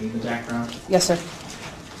screaming in the background? Yes, sir.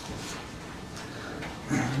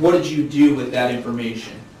 What did you do with that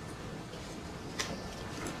information?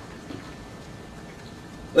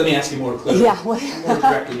 Let me ask you more clearly. Yeah. More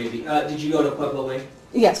directly, maybe. Did you go to Pueblo Way?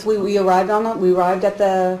 Yes, we arrived in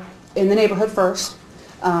the neighborhood first.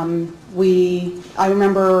 I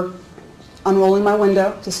remember unrolling my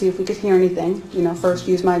window to see if we could hear anything. First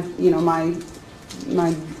use my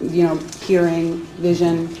hearing,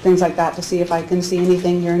 vision, things like that to see if I can see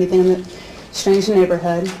anything, hear anything in the strange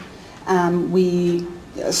neighborhood. We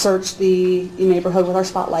searched the neighborhood with our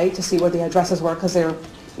spotlight to see where the addresses were, because they're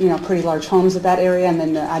pretty large homes at that area, and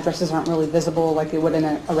then the addresses aren't really visible like they would in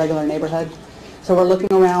a regular neighborhood. So we're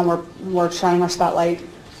looking around, we're shining our spotlight,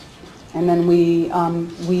 and then we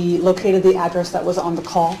located the address that was on the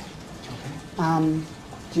call.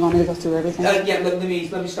 Do you want me to go through everything? Yeah, let me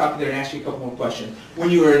stop you there and ask you a couple more questions. When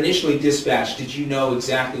you were initially dispatched, did you know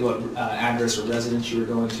exactly what address or residence you were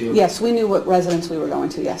going to? Yes, we knew what residence we were going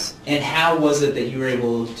to, yes. And how was it that you were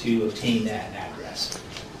able to obtain that address?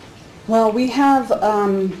 Well, we have a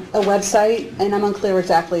website, and I'm unclear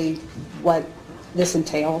exactly what this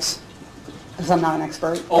entails, because I'm not an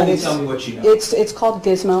expert. Only tell me what you know. It's called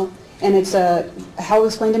Gizmo, and how it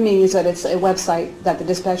was explained to me is that it's a website that the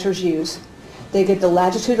dispatchers use. They get the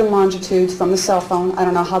latitude and longitudes from the cell phone. I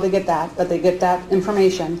don't know how they get that, but they get that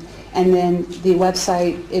information. And then the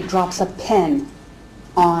website, it drops a pin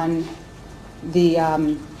on the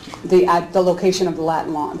location of the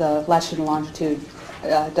latitude and longitude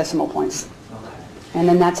decimal points. Okay. And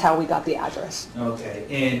then that's how we got the address. Okay.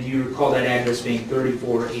 And you recall that address being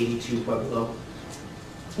 3482 Pueblo?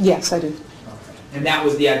 Yes, I do. Okay. And that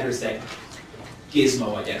was the address that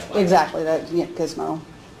Gizmo identified? Exactly, Gizmo.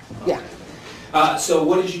 Yeah. So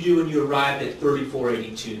what did you do when you arrived at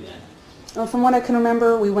 3482 then? Well, from what I can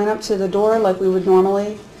remember, we went up to the door like we would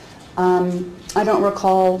normally. I don't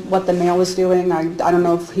recall what the male was doing. I don't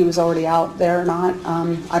know if he was already out there or not.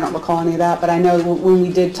 I don't recall any of that, but I know when we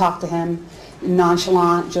did talk to him,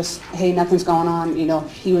 nonchalant, just, hey, nothing's going on,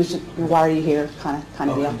 he was just, why are you here, kind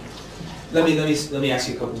of deal. Let me ask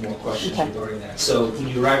you a couple more questions Okay. regarding that. So when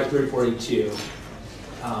you arrive at 3482,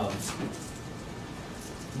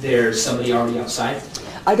 there's somebody already outside?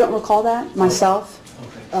 I don't recall that myself,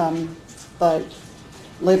 Okay. but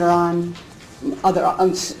later on,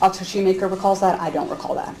 Officer Shoemaker recalls that. I don't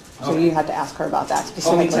recall that. So Okay. you have to ask her about that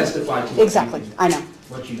specifically. Only testify to what Exactly, I know.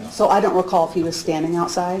 What you know. So I don't recall if he was standing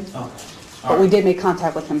outside, Okay. but we did make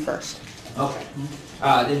contact with him first. Okay.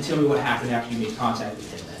 Then tell me what happened after you made contact with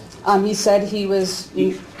him then. He said he was,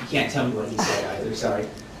 You can't tell me what he said either, sorry.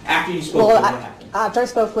 After you spoke well, to him, what happened? after I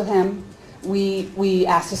spoke with him, we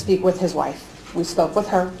asked to speak with his wife. We spoke with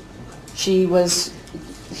her.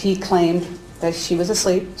 He claimed that she was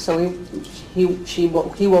asleep, so he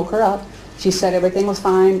woke her up. She said everything was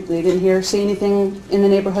fine. We didn't see anything in the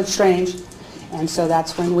neighborhood strange, and so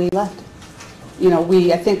that's when we left.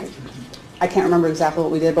 I can't remember exactly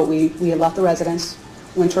what we did, but we had left the residence,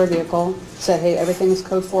 went to our vehicle, said, hey, everything is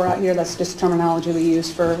code 4 out here. That's just terminology we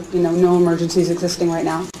use for, no emergencies existing right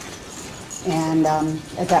now. And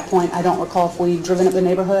at that point, I don't recall if we'd driven up the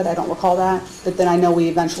neighborhood. I don't recall that, but then I know we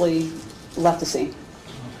eventually left the scene.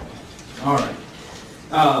 All right.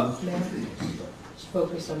 Ma'am, just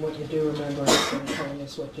focus on what you do remember and telling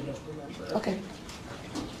us what you don't remember. Okay.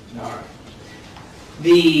 All right.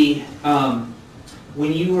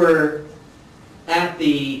 When you were at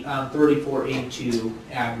the 3482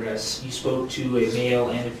 address, you spoke to a male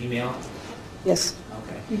and a female? Yes.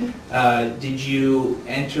 Okay. Did you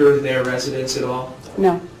enter their residence at all?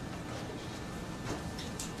 No.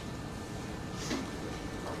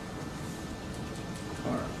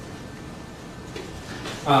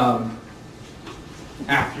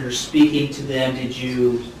 After speaking to them, did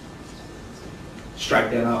you strike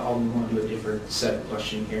that out? I'll move on to a different set of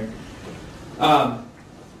questioning here.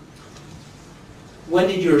 When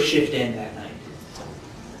did your shift end that night?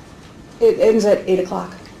 It ends at 8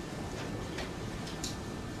 o'clock.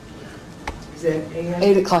 Is that AM?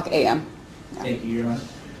 8 o'clock a.m. Thank you, Your Honor.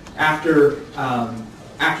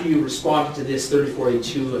 After you responded to this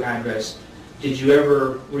 3482 address, were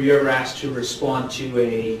you ever asked to respond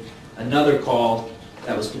to another call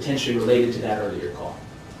that was potentially related to that earlier call?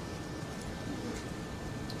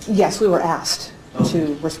 Yes, we were asked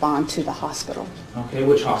to respond to the hospital, Okay,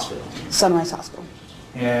 which hospital? Sunrise Hospital.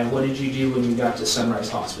 And what did you do when you got to Sunrise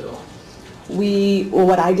Hospital?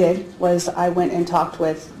 What I did was I went and talked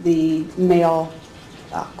with the male,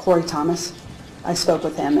 Corey Thomas. I spoke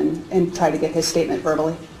with him and tried to get his statement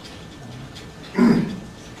verbally.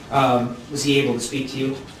 Was he able to speak to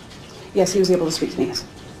you? Yes, he was able to speak to me, yes.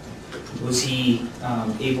 Was he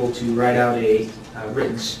able to write out a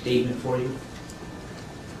written statement for you?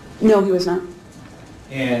 No, he was not.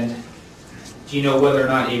 And do you know whether or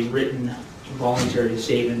not a written voluntary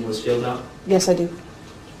statement was filled out? Yes, I do.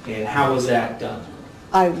 And how was that done?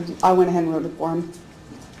 I went ahead and wrote it for him.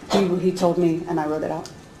 He told me, and I wrote it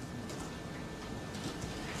out.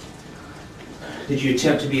 Did you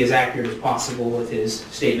attempt to be as accurate as possible with his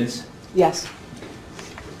statements? Yes.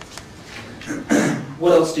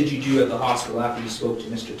 What else did you do at the hospital after you spoke to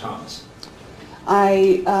Mr. Thomas?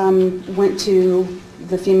 I went to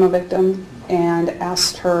the female victim and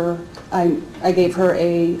asked her, I gave her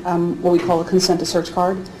a, what we call a consent to search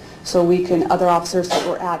card, so other officers that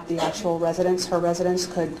were at the actual residence, her residence,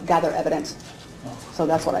 could gather evidence. So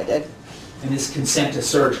that's what I did. And this consent to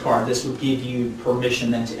search card, this would give you permission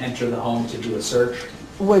then to enter the home to do a search?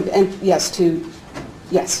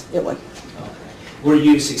 Yes, it would. Okay. Were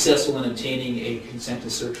you successful in obtaining a consent to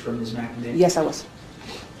search from Ms. McInday? Yes, I was.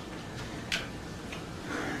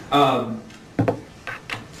 I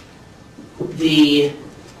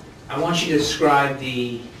want you to describe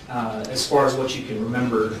as far as what you can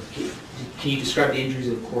remember, can you describe the injuries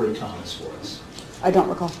of Corey Thomas for us? I don't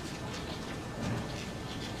recall.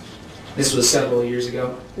 This was several years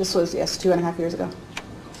ago. This was, yes, 2.5 years ago.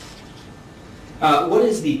 What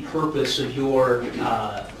is the purpose of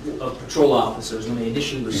of patrol officers when they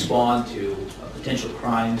initially respond to a potential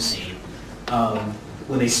crime scene,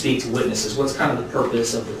 when they speak to witnesses? What's kind of the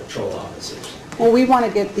purpose of the patrol officers? Well, we want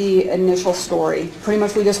to get the initial story. Pretty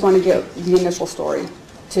much we just want to get the initial story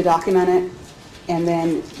to document it and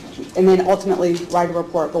then ultimately write a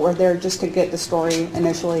report. But we're there just to get the story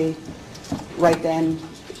initially right then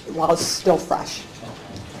while it's still fresh.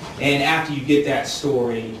 And after you get that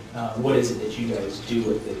story, what is it that you guys do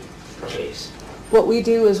with the case? What we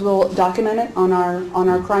do is we'll document it on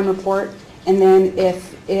our crime report, and then then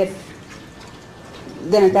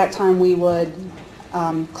at that time we would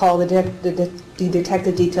call the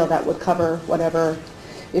detective detail that would cover whatever.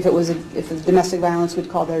 If it was domestic violence, we'd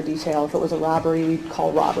call their detail. If it was a robbery, we'd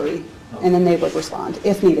call robbery, and then they would respond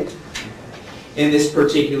if needed. In this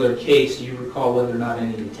particular case, do you recall whether or not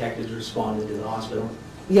any detectives responded to the hospital?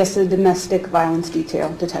 Yes, the domestic violence detail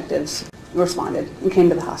detectives responded and came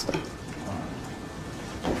to the hospital.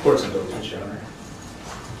 Of course, I'm going to show her.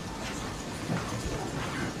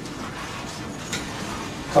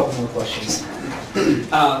 Couple more questions.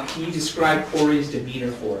 Can you describe Corey's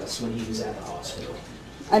demeanor for us when he was at the hospital?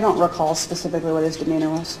 I don't recall specifically what his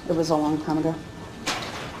demeanor was. It was a long time ago.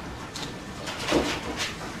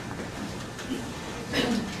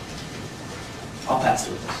 I'll pass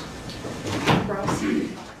through this.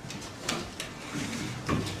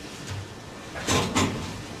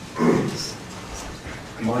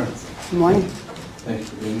 Good morning. Good morning. Thank you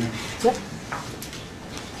for being here. Yep. I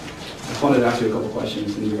just wanted to ask you a couple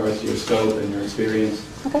questions in regards to your scope and your experience.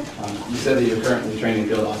 Okay. You said that you're currently training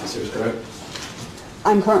field officers, correct?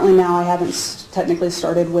 I'm currently now, I haven't technically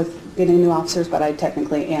started with getting new officers, but I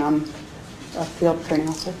technically am a field training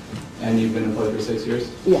officer. And you've been employed for 6 years?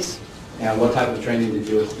 Yes. And what type of training did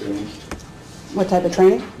you experience? What type of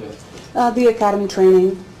training? Yes. The academy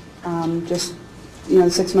training, just,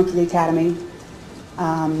 6 months of the academy.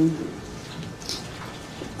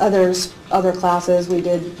 Other classes, we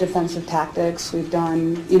did defensive tactics, we've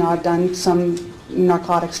done, I've done some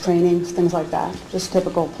narcotics training, things like that, just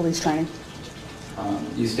typical police training.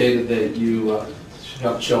 You stated that you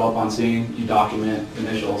show up on scene, you document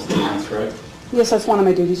initial statements, correct? Yes, that's one of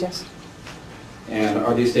my duties, yes. And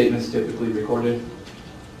are these statements typically recorded?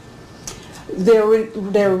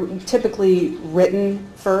 They're typically written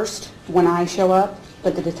first when I show up,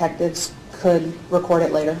 but the detectives could record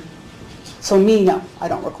it later. So me, no, I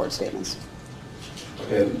don't record statements.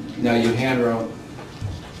 Okay, now you hand wrote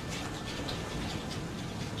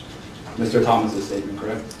Mr. Thomas's statement,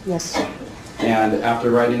 correct? Yes. And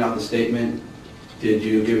after writing out the statement, did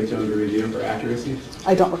you give it to him to review for accuracy?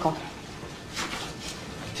 I don't recall.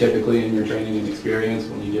 Typically in your training and experience,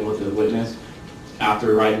 when you deal with a witness,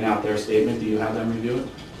 after writing out their statement, do you have them review it?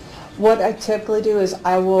 What I typically do is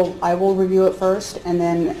I will review it first, and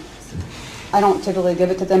then I don't typically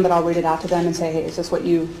give it to them, but I'll read it out to them and say, hey, is this what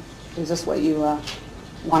you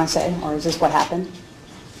want to say, or is this what happened?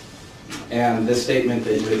 And this statement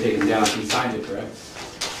that you had taken down, he signed it, correct?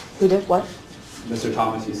 Who did what? Mr.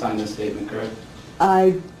 Thomas, you signed this statement, correct?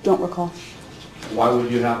 I don't recall. Why would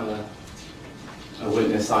you have a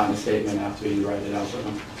witness sign a statement after you write it out for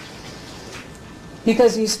him?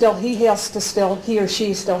 Because he or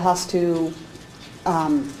she still has to,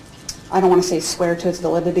 I don't want to say swear to its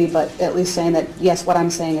validity, but at least saying that, yes, what I'm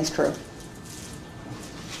saying is true.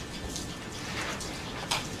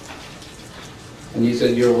 And you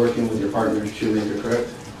said you were working with your partner, Shoemaker, correct?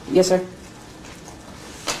 Yes, sir.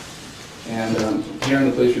 And here in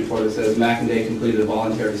the police report it says McInday completed a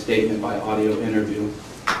voluntary statement by audio interview,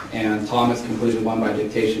 and Thomas completed one by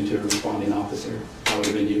dictation to a responding officer. That would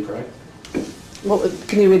have been you, correct? Well,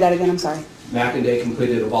 can you read that again? I'm sorry. McInday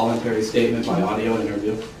completed a voluntary statement by audio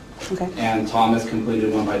interview, Okay? And Thomas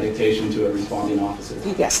completed one by dictation to a responding officer.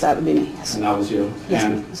 Yes, that would be me, yes. And that was you. Yes,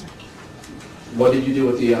 And ma'am. Yes, sir. what did you do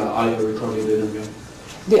with the audio recording of the interview?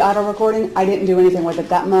 The auto recording, I didn't do anything with it.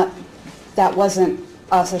 That wasn't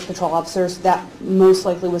us as patrol officers. That most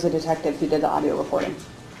likely was a detective who did the audio recording.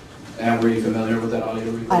 And were you familiar with that audio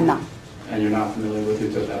recording? I'm not. And you're not familiar with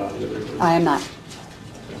who took that audio recording? I am not.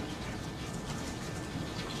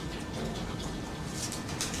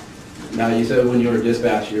 Now, you said when you were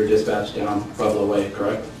dispatched down Pueblo Way,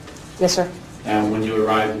 correct? Yes, sir. And when you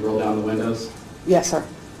arrived, you rolled down the windows? Yes, sir.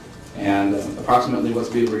 And approximately what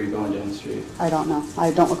speed were you going down the street? I don't know.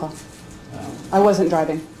 I don't recall. Um, I wasn't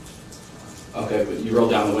driving. Okay, but you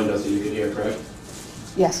rolled down the window so you could hear, correct?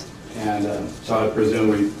 Yes. And so I presume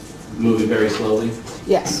were you moving very slowly?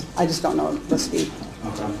 Yes. I just don't know the speed.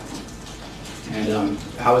 Okay. And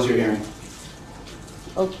how was your hearing?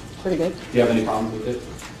 Oh, pretty good. Do you have any problems with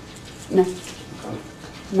it? No. Okay.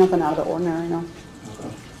 Nothing out of the ordinary, no. Okay.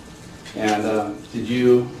 And did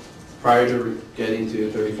you, prior to getting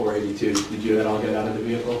to 3482, did you at all get out of the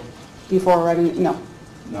vehicle? Before arriving, no.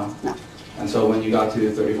 No? No. And so when you got to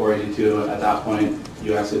 3482, at that point,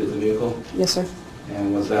 you exited the vehicle? Yes, sir.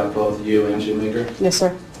 And was that both you and Shoemaker? Yes,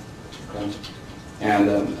 sir. Okay. And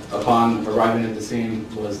upon arriving at the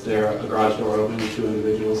scene, was there a garage door open with two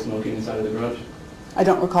individuals smoking inside of the garage? I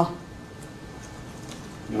don't recall.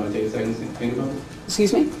 You want to take a second to think about it?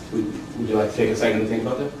 Excuse me? Would you like to take a second to think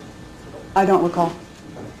about that? I don't recall.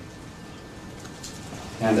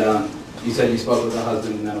 And you said you spoke with a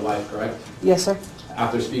husband and then a wife, correct? Yes, sir.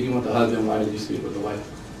 After speaking with the husband, why did you speak with the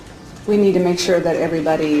wife? We need to make sure that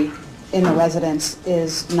everybody in the residence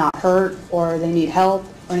is not hurt or they need help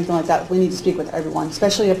or anything like that. We need to speak with everyone,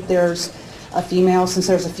 especially if there's a female, since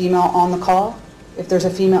there's a female on the call. If there's a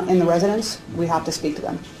female in the residence, we have to speak to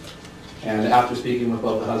them. And after speaking with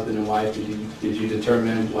both the husband and wife, did you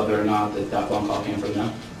determine whether or not that phone call came from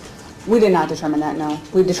them? We did not determine that, no.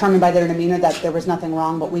 We determined by their demeanor that there was nothing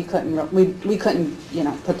wrong, but we couldn't, we couldn't,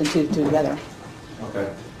 put the two together.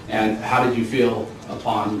 Okay. And how did you feel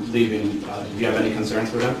upon leaving? Did you have any concerns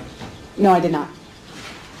for them? No, I did not.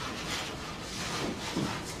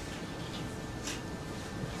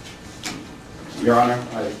 Your Honor,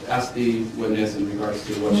 I asked the witness in regards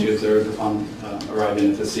to what she observed upon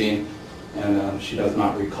arriving at the scene, and she does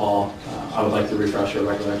not recall. I would like to refresh her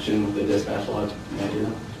recollection with the dispatch log. May I do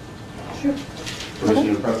that? Sure.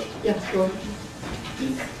 Permission to approach? Yeah, go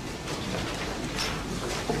ahead.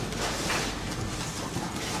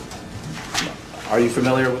 Are you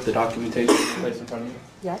familiar with the documentation placed in front of you?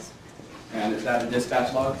 Yes? And is that a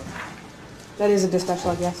dispatch log? That is a dispatch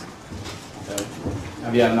log, yes. Okay.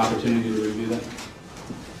 Have you had an opportunity to review that?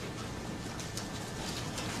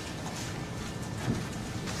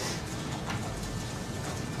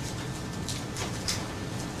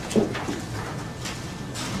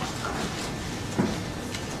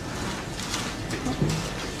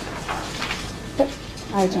 Yep,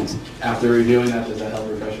 I had a chance. After reviewing that, does that help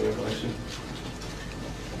refresh your recollection?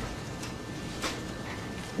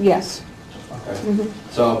 Yes. Okay. Mhm.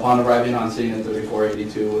 So upon arriving on scene at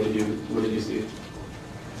 3482, what did you see?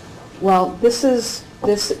 Well, this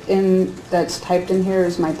that's typed in here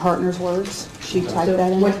is my partner's words. She typed So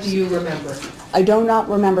that in. what do you remember? I do not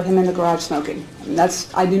remember him in the garage smoking.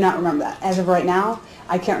 I do not remember that. As of right now,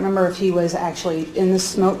 I can't remember if he was actually in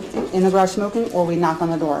the garage smoking, or we knocked on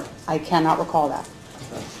the door. I cannot recall that.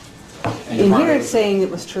 And your In partner here, it's was- saying it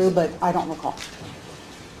was true, but I don't recall.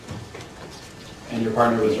 And your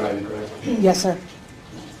partner was driving, correct? Yes, sir.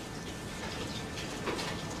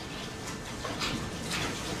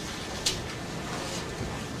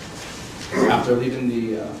 After leaving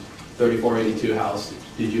the 3482 house,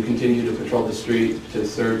 did you continue to patrol the street to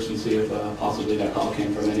search and see if possibly that call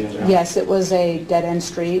came from any other house? Yes, it was a dead-end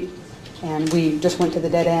street, and we just went to the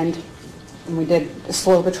dead end, and we did a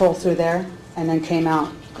slow patrol through there, and then came out,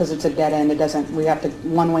 because it's a dead end, we have to,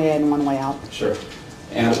 one way in, one way out. Sure.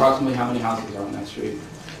 And approximately how many houses are on that street?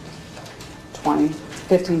 20,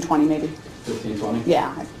 15, 20 maybe. 15, 20?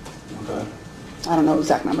 Yeah, Okay. I don't know the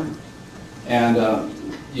exact number. And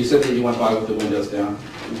you said that you went by with the windows down.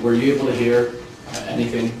 Were you able to hear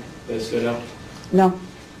anything that stood out? No,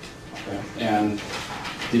 Okay. And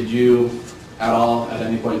did you at all, at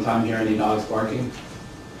any point in time, hear any dogs barking?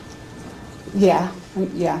 yeah,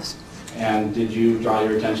 yes, And did you draw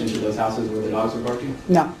your attention to those houses where the dogs were barking?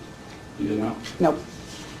 no, You did not? nope.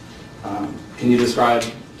 Can you describe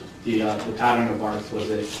the pattern of barks? Was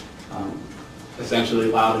it essentially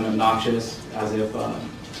loud and obnoxious, as if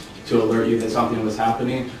to alert you that something was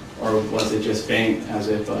happening, Or was it just faint, as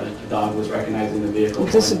if a dog was recognizing the vehicle?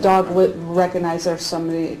 Just a dog would recognize there's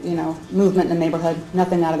somebody, movement in the neighborhood,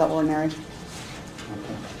 nothing out of the ordinary. Okay.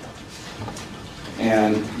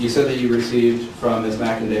 And you said that you received from Ms.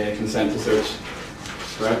 McInday a consent to search,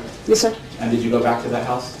 correct? Yes, sir? And did you go back to that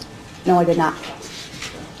house? No, I did not.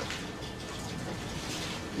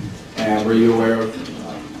 And were you aware of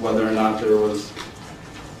whether or not there was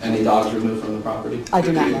any dogs removed from the property? I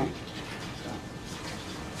do not know.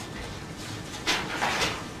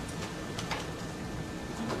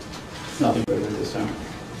 Nothing further at this time.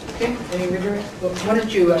 Okay, any redirect? Well, why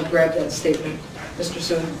don't you grab that statement, Mr.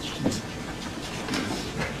 Soon?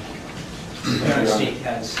 Your state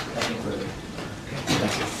has nothing further.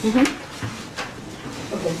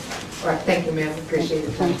 Okay, all right, thank you, ma'am, appreciate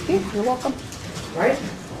it. Thank you. You're welcome. All right,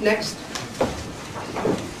 next.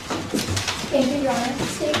 Thank you, Your Honor.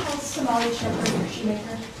 State House Somali Shepherd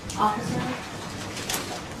Shoemaker, officer.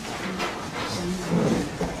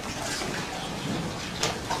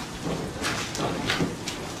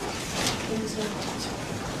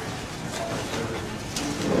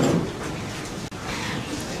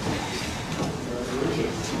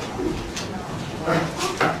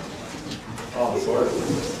 Oh, sorry.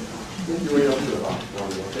 You wait up to the box,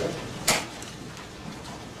 okay?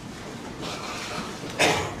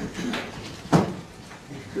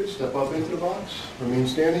 Good, step up into the box, remain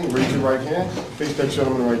standing, raise your right hand, face that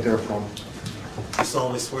gentleman right there for me. You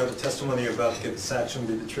solemnly swear the testimony you're about to give this action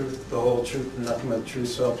will be the truth, the whole truth, and nothing but the truth,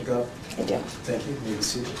 so help you God? I do. Thank you. You may be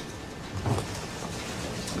seated.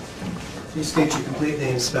 Please state your complete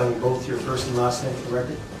name, spelling both your first and last name for the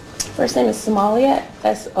record. First name is Somalia,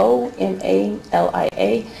 S-O-M-A-L-I-A.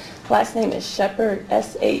 Last name is Shepherd,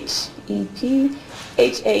 S-H-E-P-H-A-R-D.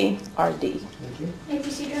 Thank you. May I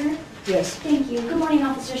proceed, Your Honor? Yes. Thank you. Good morning,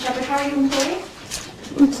 Officer Shepherd. How are you employed?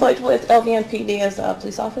 Employed with LVMPD as a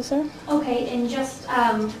police officer. Okay, and just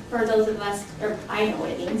for those of us, or I know what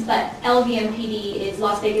it means, but LVMPD is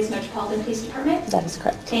Las Vegas Metropolitan Police Department? That is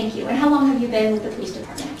correct. Thank you. And how long have you been with the police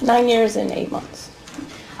department? 9 years and 8 months.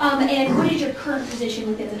 And what is your current position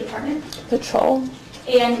within the department? Patrol.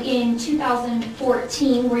 And in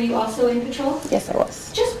 2014, were you also in patrol? Yes, I was.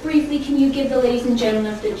 Just briefly, can you give the ladies and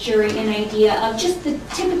gentlemen of the jury an idea of just the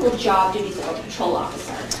typical job duties of a patrol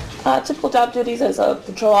officer? Typical job duties as a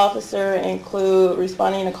patrol officer include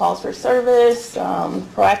responding to calls for service,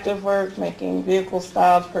 proactive work, making vehicle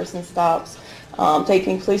stops, person stops,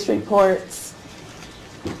 taking police reports.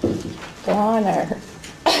 Go on, or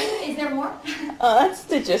Is there more? that's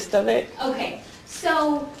the gist of it. Okay,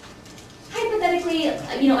 so hypothetically, a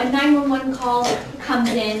 911 call comes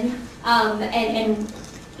in and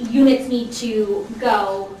units need to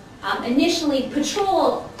go. Initially,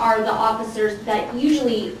 patrol are the officers that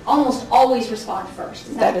usually almost always respond first.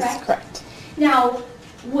 Is that correct? That is correct. Now,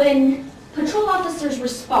 when patrol officers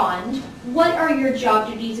respond, what are your job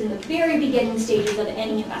duties in the very beginning stages of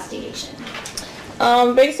any investigation?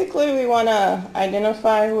 Basically, we want to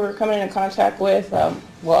identify who we're coming into contact with.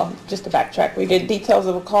 Well, just to backtrack, we get details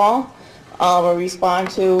of a call. We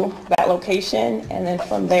respond to that location, and then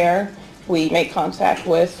from there, we make contact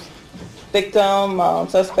with victim,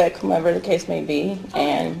 suspect, whomever the case may be,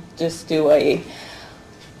 and just do a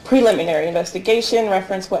preliminary investigation,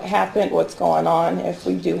 reference what happened, what's going on. If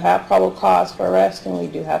we do have probable cause for arrest and we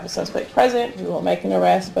do have a suspect present, we will make an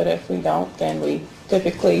arrest, but if we don't, then we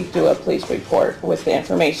typically do a police report with the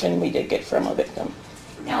information we did get from a victim.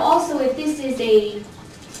 Now also, if this is a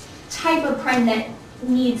type of crime that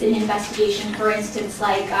needs an investigation, for instance,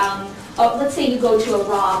 like, let's say you go to a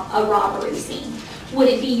robbery scene, would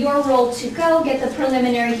it be your role to go get the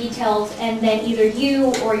preliminary details and then either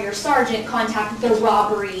you or your sergeant contact the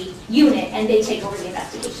robbery unit and they take over the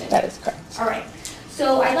investigation? That is correct. All right.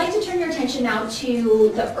 So I'd like to turn your attention now to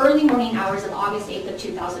the early morning hours of August 8th of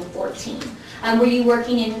 2014. Were you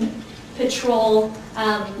working in patrol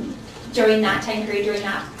during that time period, during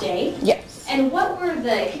that day? Yes. And what were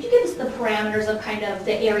could you give us the parameters of kind of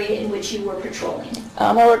the area in which you were patrolling?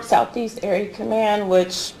 I work Southeast Area Command,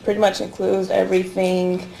 which pretty much includes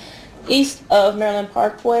everything east of Maryland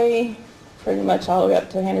Parkway, pretty much all the way up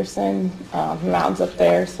to Henderson, mountains up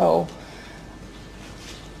there. So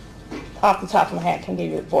off the top of my head, I can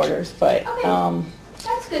give you the borders, but okay.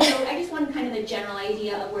 That's good. So I just wanted kind of a general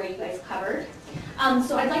idea of where you guys covered.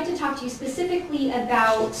 So I'd like to talk to you specifically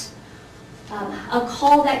about a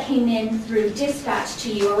call that came in through dispatch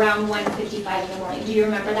to you around 1:55 in the morning. Do you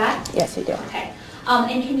remember that? Yes, I do. Okay.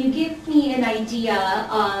 And can you give me an idea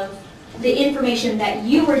of the information that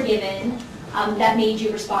you were given that made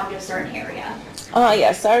you respond to a certain area?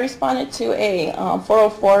 Yes, I responded to a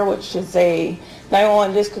 404, which is a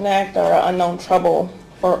 911 disconnect or unknown trouble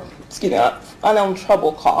or excuse me, unknown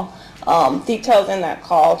trouble call. Details in that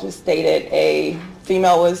call just stated a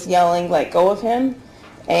female was yelling, "Let go of him,"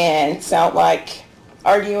 and sound like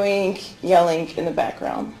arguing, yelling in the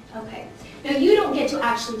background. Okay. Now, you don't get to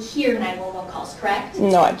actually hear 911 calls, correct?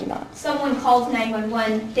 No, I do not. Someone calls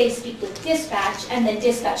 911, they speak with dispatch, and then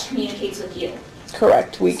dispatch communicates with you.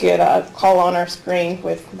 Correct. We get a call on our screen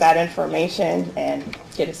with that information and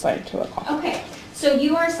get assigned to a call. Okay. So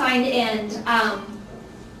you are assigned, and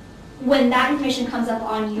when that information comes up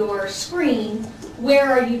on your screen,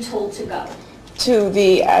 where are you told to go? To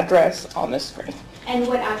the address on the screen. And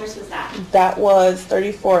what address was that? That was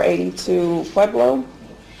 3482 Pueblo.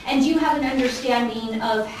 And do you have an understanding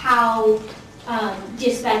of how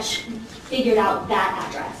dispatch figured out that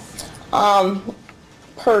address?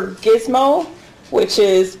 Per Gizmo, which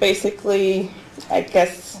is basically, I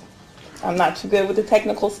guess, I'm not too good with the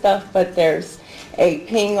technical stuff, but there's a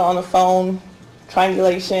ping on the phone,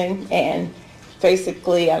 triangulation, and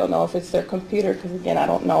basically, I don't know if it's their computer, because again, I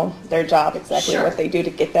don't know their job exactly Sure. what they do to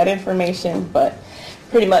get that information, but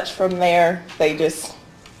pretty much from there, they just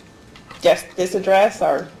guess this address,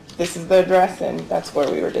 or this is the address, and that's where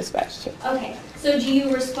we were dispatched to. Okay. So do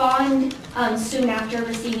you respond soon after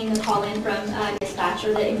receiving the call in from dispatch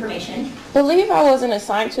or the information? I believe I wasn't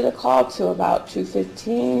assigned to the call till about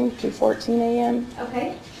 2:15, 2:14 a.m.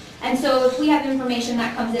 Okay. And so if we have information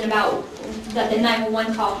that comes in about that the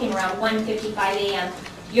 911 call came around 1:55 a.m.,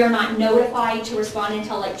 you're not notified to respond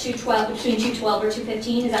until like 2:12, between 2:12 or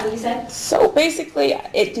 2:15, is that what you said? So basically,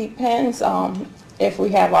 it depends if we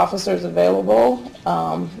have officers available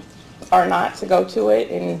or not to go to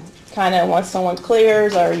it, and kind of once someone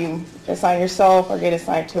clears, or you assign yourself or get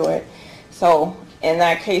assigned to it. So in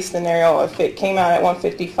that case scenario, if it came out at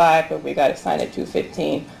 1:55 but we got assigned at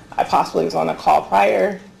 2:15, I possibly was on a call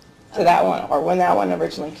prior to that one, or when that one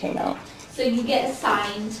originally came out. So you get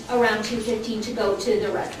assigned around 2:15 to go to the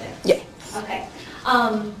resident? Yeah. Okay.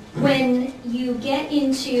 When you get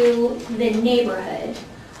into the neighborhood,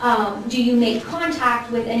 do you make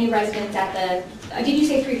contact with any residents at the, did you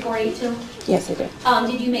say 3482? Yes, I did.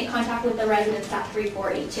 Did you make contact with the residents at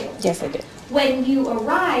 3482? Yes, I did. When you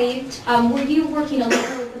arrived, were you working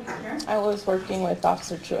alone with the partner? I was working with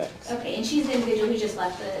Officer Truex. Okay, and she's the individual who just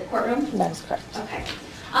left the courtroom? That is correct. Okay.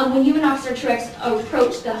 When you and Officer Truex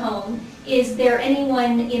approached the home, is there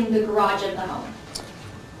anyone in the garage of the home?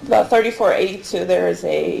 The 3482, there is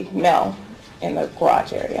a male in the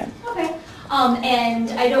garage area. Okay. And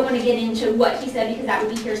I don't want to get into what he said because that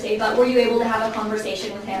would be hearsay, but were you able to have a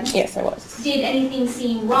conversation with him? Yes, I was. Did anything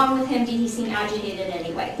seem wrong with him? Did he seem agitated in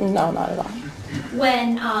any way? No, not at all.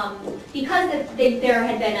 When, because there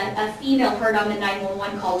had been a female heard on the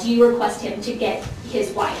 911 call, do you request him to get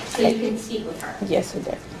his wife so you can speak with her? Yes, I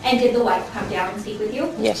did. And did the wife come down and speak with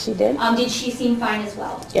you? Yes, she did. Did she seem fine as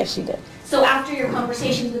well? Yes, she did. So after your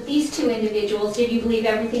conversations with these two individuals, did you believe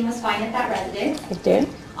everything was fine at that residence? I did.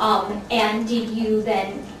 And did you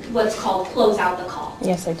then, what's called, close out the call?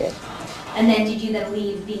 Yes, I did. And then did you then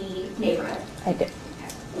leave the neighborhood? I did.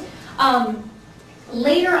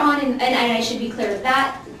 Later on, and I should be clear,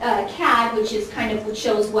 that CAD, which is kind of, which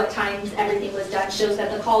shows what times everything was done, shows that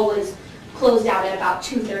the call was closed out at about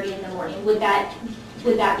 2:30 in the morning. Would that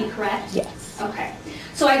be correct? Yes. Okay.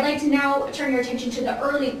 So I'd like to now turn your attention to the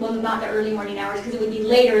early, well, not the early morning hours, because it would be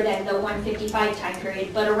later than the 1:55 time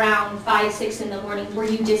period, but around 5, 6 in the morning, were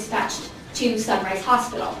you dispatched to Sunrise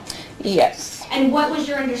Hospital? Yes. And what was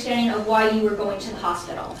your understanding of why you were going to the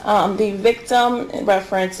hospital? The victim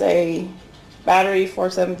referenced a battery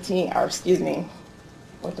 417, or excuse me,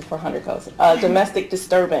 what the 400 goes, domestic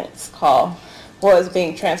disturbance call was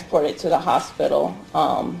being transported to the hospital.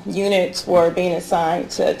 Units were being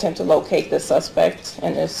assigned to attempt to locate the suspect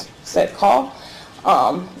in this said call.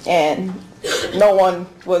 And no one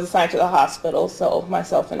was assigned to the hospital, so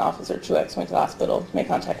myself and Officer Truex went to the hospital, made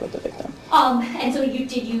contact with the victim. And so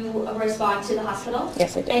did you respond to the hospital?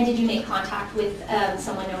 Yes, I did. And did you make contact with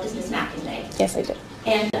someone known as Ms. McInday? Yes, I did.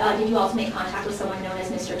 And did you also make contact with someone known as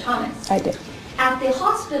Mr. Thomas? I did. At the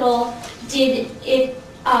hospital, did it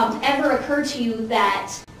ever occur to you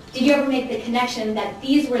that, did you ever make the connection that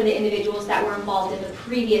these were the individuals that were involved in the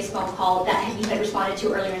previous phone call that you had responded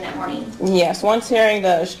to earlier in that morning? Yes, once hearing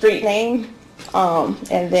the street name,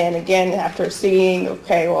 and then again after seeing,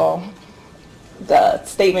 okay, well, the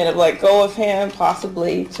statement of let go of him,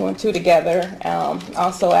 possibly 2 and 2 together.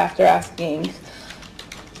 Also after asking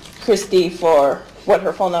Christy for what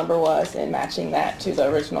her phone number was and matching that to the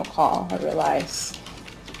original call, I realized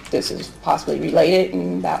this is possibly related,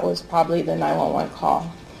 and that was probably the 911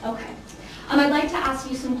 call. Okay. I'd like to ask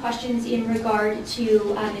you some questions in regard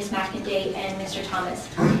to Ms. McInday and Mr. Thomas.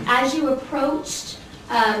 As you approached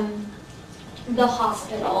the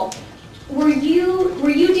hospital, were you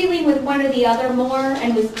dealing with one or the other more,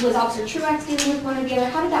 and was Officer Truex dealing with one or the other?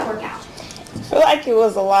 How did that work out? I feel like it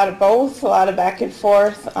was a lot of both, a lot of back and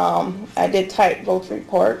forth. I did type both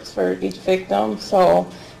reports for each victim, so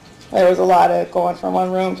there was a lot of going from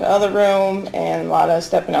one room to other room and a lot of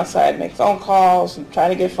stepping outside, make phone calls, and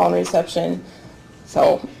trying to get phone reception.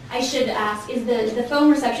 So I should ask, is the phone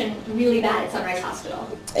reception really bad at Sunrise Hospital?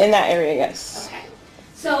 in that area, yes. Okay.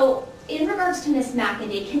 So in regards to Miss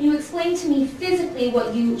McInday, can you explain to me physically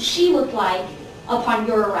what she looked like upon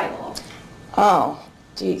your arrival? Oh,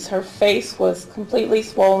 geez, her face was completely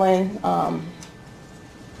swollen.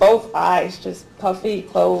 Both eyes just puffy,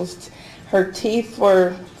 closed. Her teeth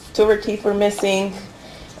were, two of her teeth were missing.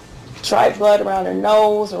 Dry blood around her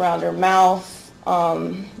nose, around her mouth.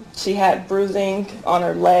 She had bruising on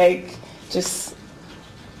her leg. Just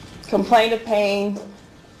complained of pain.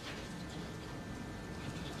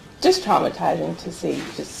 Just traumatizing to see.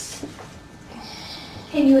 Just.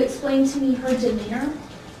 Can you explain to me her demeanor?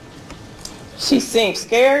 She seemed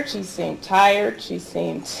scared. She seemed tired. She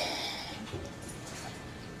seemed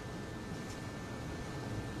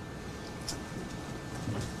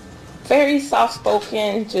very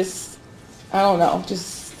soft-spoken. Just, I don't know,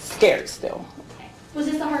 just scared still. Was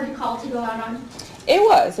this a hard call to go out on? It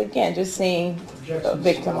was, again, just seeing a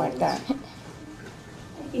victim like that.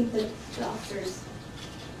 I think the officer's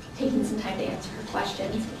taking some time to answer her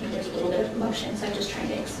questions. I think there's a little bit of emotion, so I'm just trying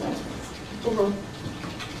to explain.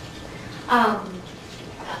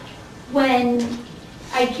 When,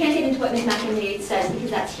 I can't get into what Ms. McInday says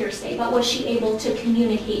because that's hearsay, but was she able to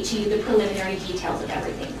communicate to you the preliminary details of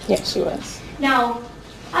everything? Yes, she was. Now,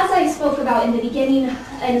 as I spoke about in the beginning,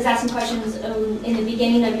 and was asking questions in the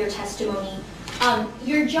beginning of your testimony,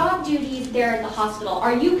 your job duties there at the hospital,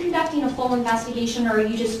 are you conducting a full investigation or are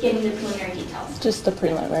you just getting the preliminary details? Just the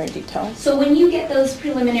preliminary details. So when you get those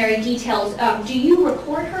preliminary details, do you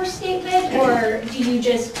record her statement or do you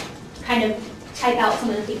just kind of type out some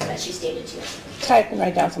of the things that she stated to you? Type and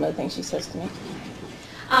write down some of the things she says to me.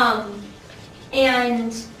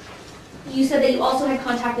 And you said that you also had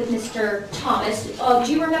contact with Mr. Thomas.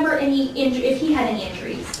 Do you remember if he had any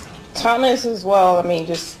injuries? Thomas as well, I mean,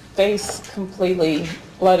 just face completely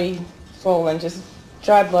bloody, swollen, just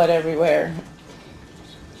dry blood everywhere.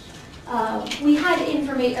 We had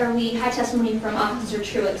testimony from Officer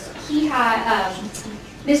Truex. He had,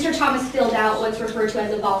 Mr. Thomas filled out what's referred to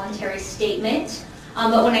as a voluntary statement.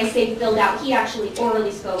 But when I say filled out, he actually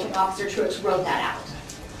orally spoke and Officer Truex wrote that out.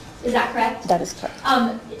 Is that correct? That is correct.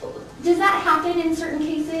 Does that happen in certain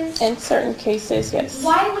cases? In certain cases, yes.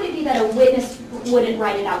 Why would it be that a witness wouldn't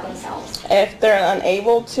write it out themselves? If they're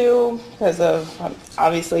unable to, because of,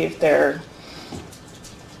 obviously if they're,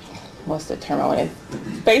 what's the term I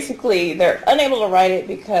want? Basically, they're unable to write it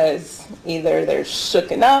because either they're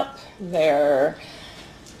shooken up, they're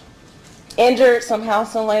injured somehow,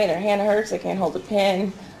 some way, their hand hurts, they can't hold a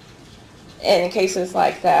pen. And in cases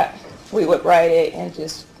like that, we would write it and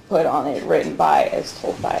just put on it written by as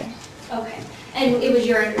told by. Okay. And it was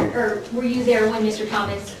were you there when Mr.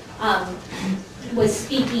 Thomas was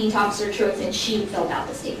speaking to Officer Truex and she filled out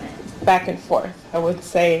the statement? Back and forth. I would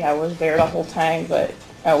say I was there the whole time, but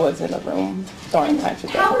I was in the room during times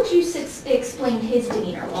of day. How would you explain his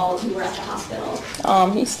demeanor while you were at the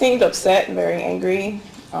hospital? He seemed upset and very angry.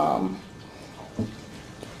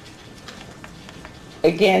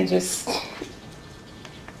 Again, just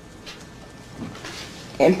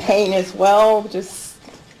in pain as well. Just.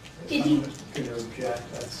 Did he? Can you object?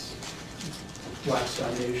 That's wax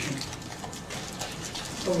foundation.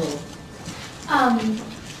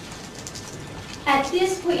 At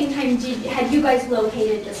this point in time, had you guys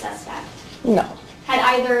located the suspect? No. Had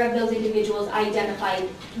either of those individuals identified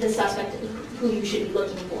the suspect who you should be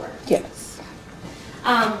looking for? Yes.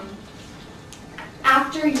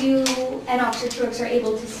 After you and Officer Truex are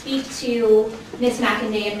able to speak to Ms.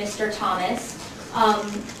 McInday and Mr. Thomas,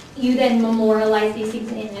 you then memorialize these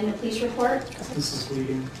things in the police report? This is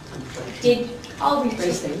leading confession. I'll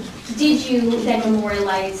rephrase things. Did you then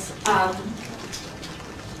memorialize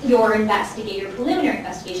your preliminary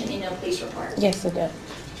investigation in a police report? Yes, I did.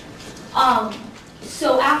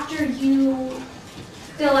 So after you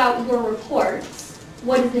fill out your reports,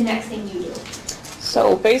 what is the next thing you do?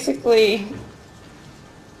 So basically,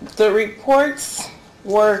 the reports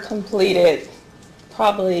were completed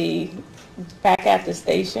probably back at the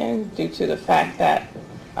station due to the fact that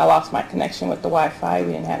I lost my connection with the Wi-Fi.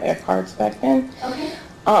 We didn't have air cards back then. Okay.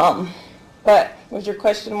 But was your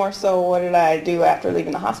question more so what did I do after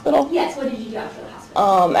leaving the hospital? Yes, what did you do after the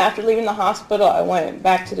hospital? After leaving the hospital, I went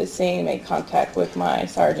back to the scene, made contact with my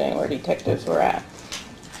sergeant where detectives were at.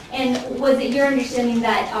 And was it your understanding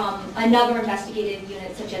that another investigative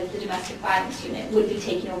unit, such as the domestic violence unit, would be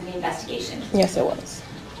taking over the investigation? Yes, it was.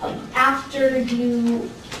 After you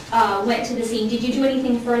went to the scene, did you do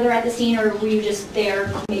anything further at the scene, or were you just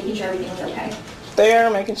there making sure everything was okay? There,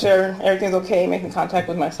 making sure everything's okay, making contact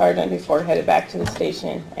with my sergeant before headed back to the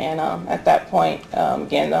station. And at that point,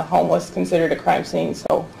 again, the home was considered a crime scene,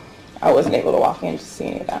 so I wasn't able to walk in to see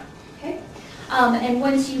any of that. Okay. And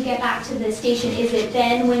once you get back to the station, is it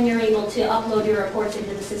then when you're able to upload your reports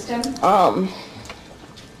into the system?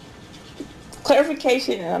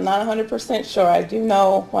 Clarification, and I'm not 100% sure. I do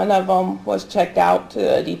know one of them was checked out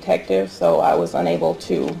to a detective, so I was unable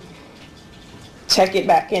to check it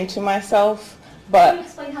back into myself. Can you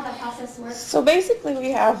explain how that process works? So basically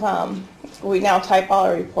we have, we now type all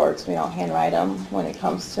our reports, we don't handwrite them when it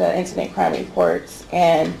comes to incident crime reports.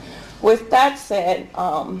 And with that said,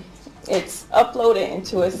 it's uploaded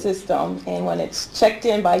into a system, and when it's checked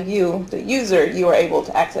in by you, the user, you are able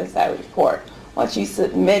to access that report. Once you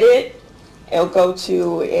submit it, it'll go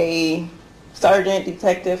to a sergeant,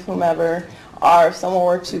 detective, whomever, or if someone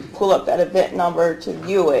were to pull up that event number to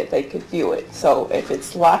view it, they could view it. So if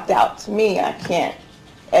it's locked out to me, I can't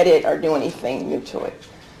edit or do anything new to it.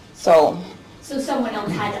 So someone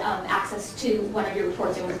else had access to one of your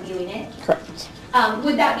reports and was viewing it? Correct.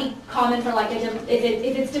 Would that be common for like, if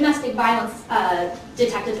it's domestic violence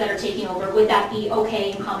detectives that are taking over, would that be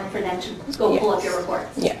okay and common for them to go pull up your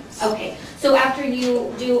reports? Yes. Okay, so after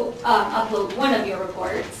you do upload one of your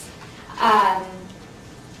reports,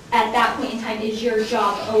 at that point in time, is your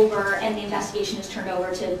job over and the investigation is turned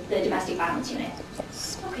over to the domestic violence unit?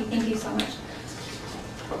 Yes. Okay, thank you so much.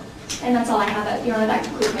 And that's all I have. Your Honor, that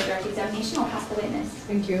concludes my direct examination. I'll pass the witness.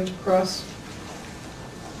 Thank you. Cross.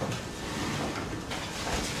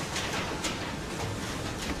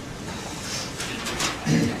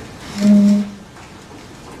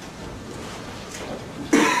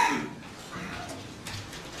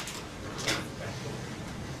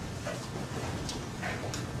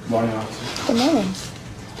 Good morning, officer. Good morning.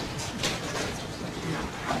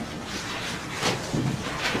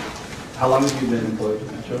 How long have you been employed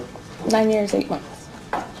with Metro? 9 years, 8 months.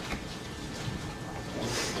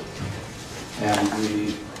 And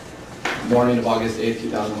the morning of August 8th,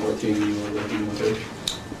 2014, you were working with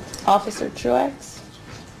her, Officer Truex?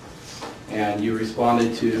 and you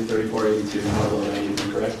responded to 3482 North Low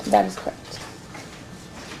Avenue, correct? That is correct.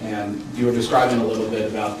 And you were describing a little bit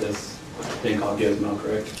about this thing called Gizmo,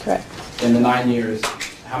 correct? Correct. In the 9 years,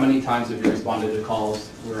 how many times have you responded to calls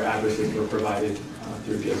where addresses were provided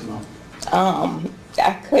through Gizmo?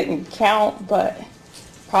 I couldn't count, but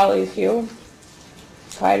probably a few,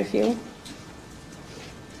 quite a few.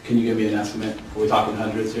 Can you give me an estimate? Are we talking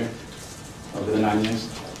hundreds here over the 9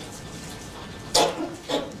 years?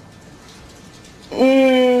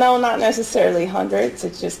 No, not necessarily hundreds.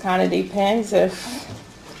 It just kind of depends if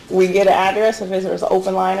we get an address, if there's an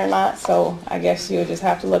open line or not. So I guess you would just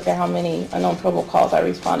have to look at how many unknown trouble calls I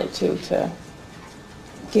responded to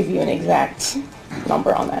give you an exact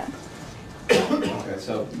number on that. Okay,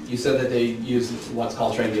 so you said that they use what's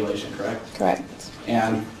called triangulation, correct? Correct.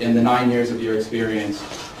 And in the 9 years of your experience,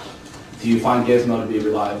 do you find Gizmo to be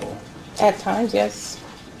reliable? At times, yes.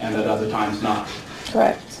 And at other times not?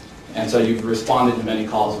 Correct. And so you've responded to many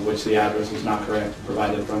calls of which the address was not correct,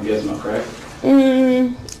 provided from Gizmo, correct?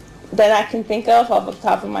 That I can think of off the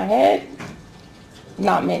top of my head,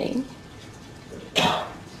 not many.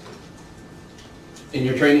 In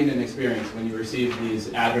your training and experience, when you receive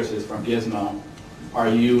these addresses from Gizmo, are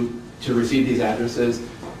you to receive these addresses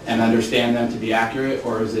and understand them to be accurate,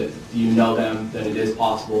 or is it, do you know them that it is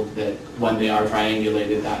possible that when they are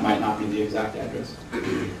triangulated, that might not be the exact address?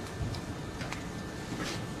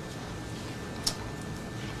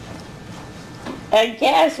 I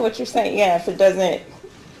guess what you're saying, yeah, if it doesn't,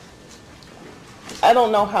 I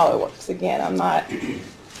don't know how it works. Again, I'm not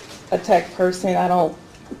a tech person. I don't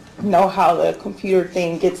know how the computer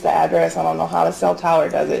thing gets the address. I don't know how the cell tower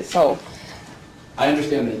does it, so. I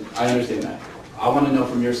understand that. I want to know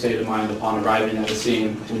from your state of mind upon arriving at the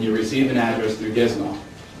scene, when you receive an address through Gizmo,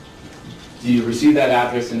 do you receive that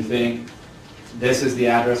address and think, this is the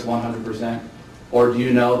address 100%? Or do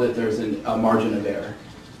you know that there's a margin of error?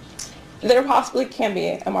 There possibly can be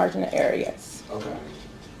a margin of error, yes. Okay.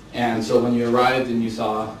 And so when you arrived and you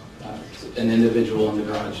saw an individual in the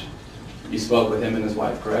garage, you spoke with him and his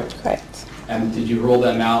wife, correct? Correct. And did you rule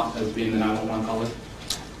them out as being the 911 caller?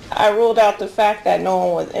 I ruled out the fact that no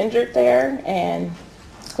one was injured there and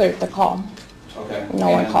cleared the call. Okay. No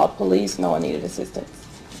one And called police, no one needed assistance.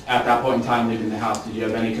 at that point in time leaving the house, did you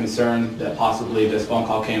have any concern that possibly this phone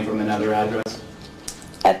call came from another address?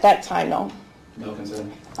 At that time, no. No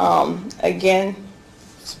concern. Again,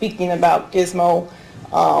 speaking about Gizmo,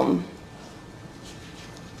 I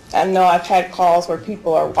know I've had calls where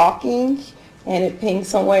people are walking and it pings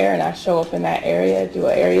somewhere and I show up in that area, do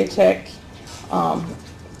an area check. I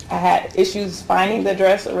had issues finding the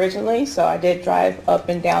address originally, so I did drive up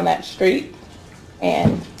and down that street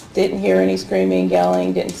and didn't hear any screaming,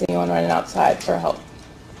 yelling, didn't see anyone running outside for help.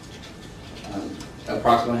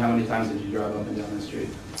 Approximately how many times did you drive up and down the street?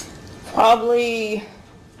 Probably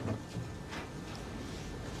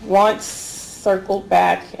once, circled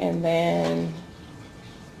back, and then,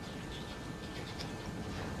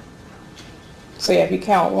 so yeah, if you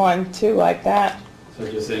count 1, 2 like that,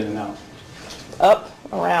 So just in and out. up,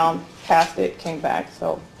 around, past it, came back,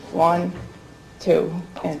 so 1, 2,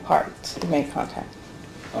 and parked, made contact.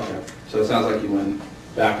 Okay, so it sounds like you went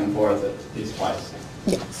back and forth at least twice.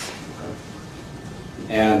 Yes.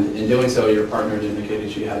 And in doing so, your partner had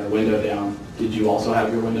indicated she had her window down. Did you also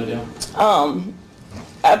have your window down?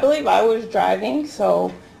 I believe I was driving,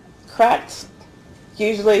 so cracked,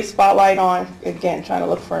 usually spotlight on, again, trying to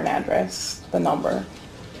look for an address, the number.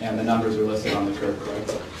 And the numbers are listed on the curb,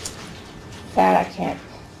 correct? That I can't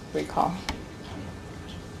recall.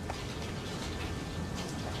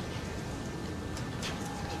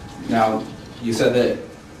 Now, you said that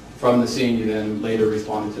from the scene, you then later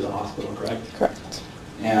responded to the hospital, correct? Correct.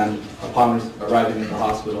 And upon arriving at the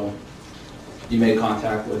hospital, you made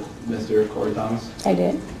contact with Mr. Corey Thomas I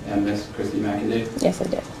did. and Miss Christy McInday? Yes, I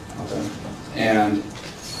did. Okay. And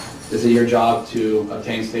is it your job to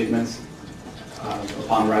obtain statements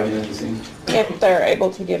upon arriving at the scene? If they're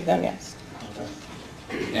able to give them, yes. Okay.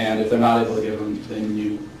 And if they're not able to give them, then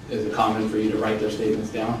is it common for you to write their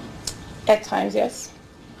statements down? At times, yes.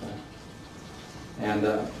 Okay. And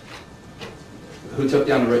who took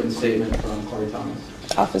down a written statement from Corey Thomas?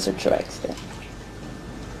 Officer Truex did.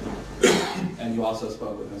 And you also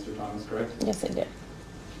spoke with Mr. Thomas, correct? Yes, I did.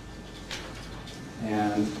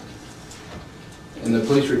 And in the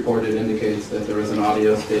police report, it indicates that there was an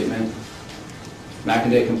audio statement.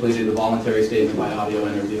 McInday completed a voluntary statement by audio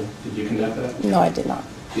interview. Did you conduct that? No, I did not.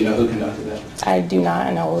 Do you know who conducted that? I do not.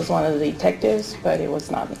 I know it was one of the detectives, but it was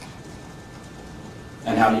not me.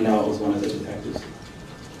 And how do you know it was one of the detectives?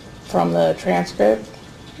 From the transcript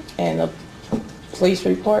and the police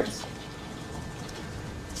reports.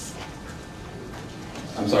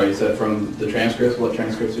 I'm sorry, you said from the transcripts? What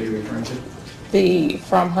transcripts are you referring to?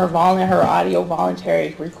 From her audio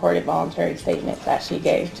voluntary, recorded voluntary statement that she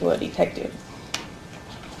gave to a detective.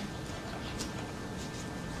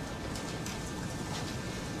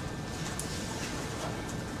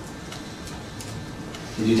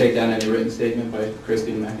 Did you take down any written statement by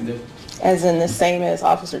Christy McInday? As in the same as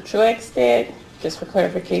Officer Truex did, just for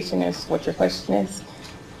clarification is what your question is.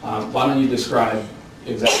 Why don't you describe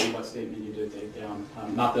exactly what statement you did take down?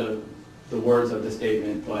 Not the words of the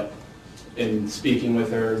statement, but in speaking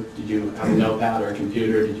with her, did you have a notepad or a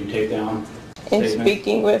computer? Did you take down statements? In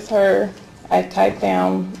speaking with her, I typed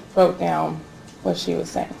down, wrote down what she was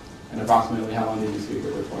saying. And approximately how long did you speak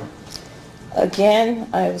with her for? Again,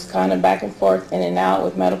 I was kind of back and forth, in and out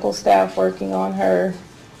with medical staff working on her.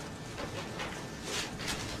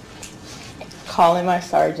 Calling my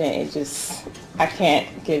sergeant, I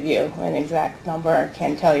can't give you an exact number. I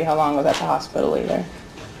can't tell you how long I was at the hospital either.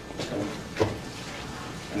 Okay.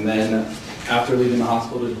 And then after leaving the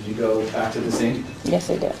hospital, did you go back to the scene? Yes,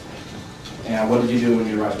 I did. And what did you do when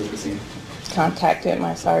you arrived at the scene? Contacted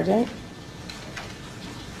my sergeant.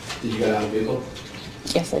 Did you get out of the vehicle?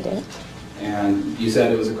 Yes, I did. And you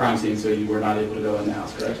said it was a crime scene, so you were not able to go in the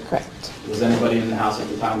house, correct? Correct. Was anybody in the house at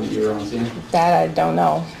the time that you were on scene? That I don't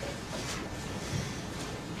know.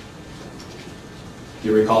 Do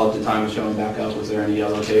you recall at the time of showing back up, was there any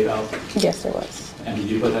yellow tape out? Yes, there was. And did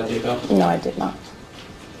you put that tape out? No, I did not.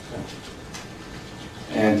 Okay.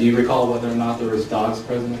 And do you recall whether or not there was dogs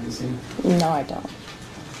present at the scene? No, I don't.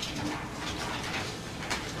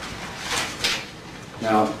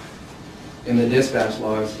 Now, in the dispatch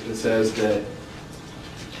logs, it says that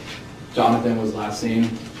Jonathan was last seen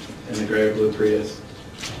in the gray or blue Prius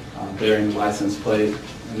bearing the license plate,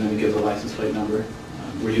 and then it gives a license plate number.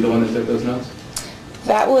 Were you the one that took those notes?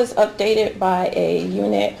 That was updated by a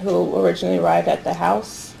unit who originally arrived at the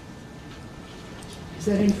house. Is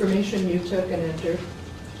that information you took and entered?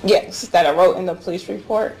 Yes, that I wrote in the police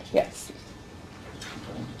report, yes.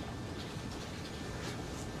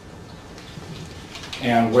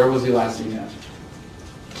 And where was he last seen at?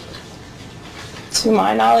 To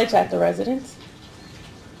my knowledge, at the residence.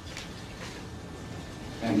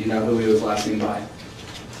 And do you know who he was last seen by?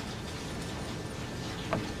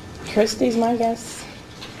 Christie's my guess.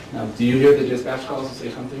 Now, do you hear the dispatch calls as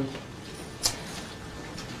they come through?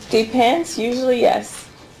 Depends, usually yes.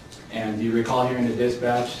 And do you recall hearing a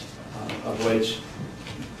dispatch of which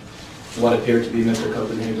what appeared to be Mr.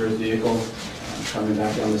 Copenhaver's vehicle coming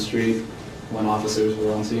back down the street when officers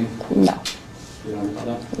were on scene? No, You don't recall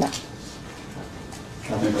that? no.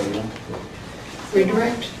 Nothing further on?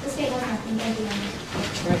 Redirect? The state has nothing, thank you.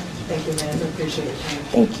 Right, thank you, ma'am, I appreciate your time.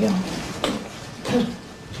 Thank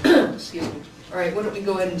you. Excuse me. All right, why don't we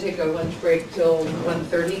go ahead and take a lunch break till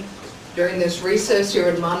 1:30? During this recess, you're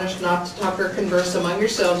admonished not to talk or converse among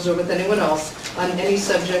yourselves or with anyone else on any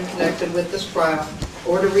subject connected with this trial,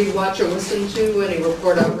 or to read, watch, or listen to any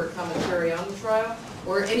report of or commentary on the trial,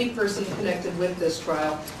 or any person connected with this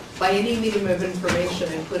trial by any medium of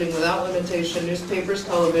information, including without limitation newspapers,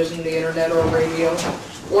 television, the internet, or radio,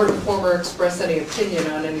 or to form or express any opinion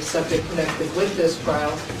on any subject connected with this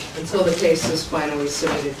trial until the case is finally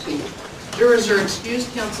submitted to you. Jurors are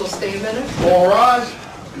excused. Counsel, stay a minute. All rise.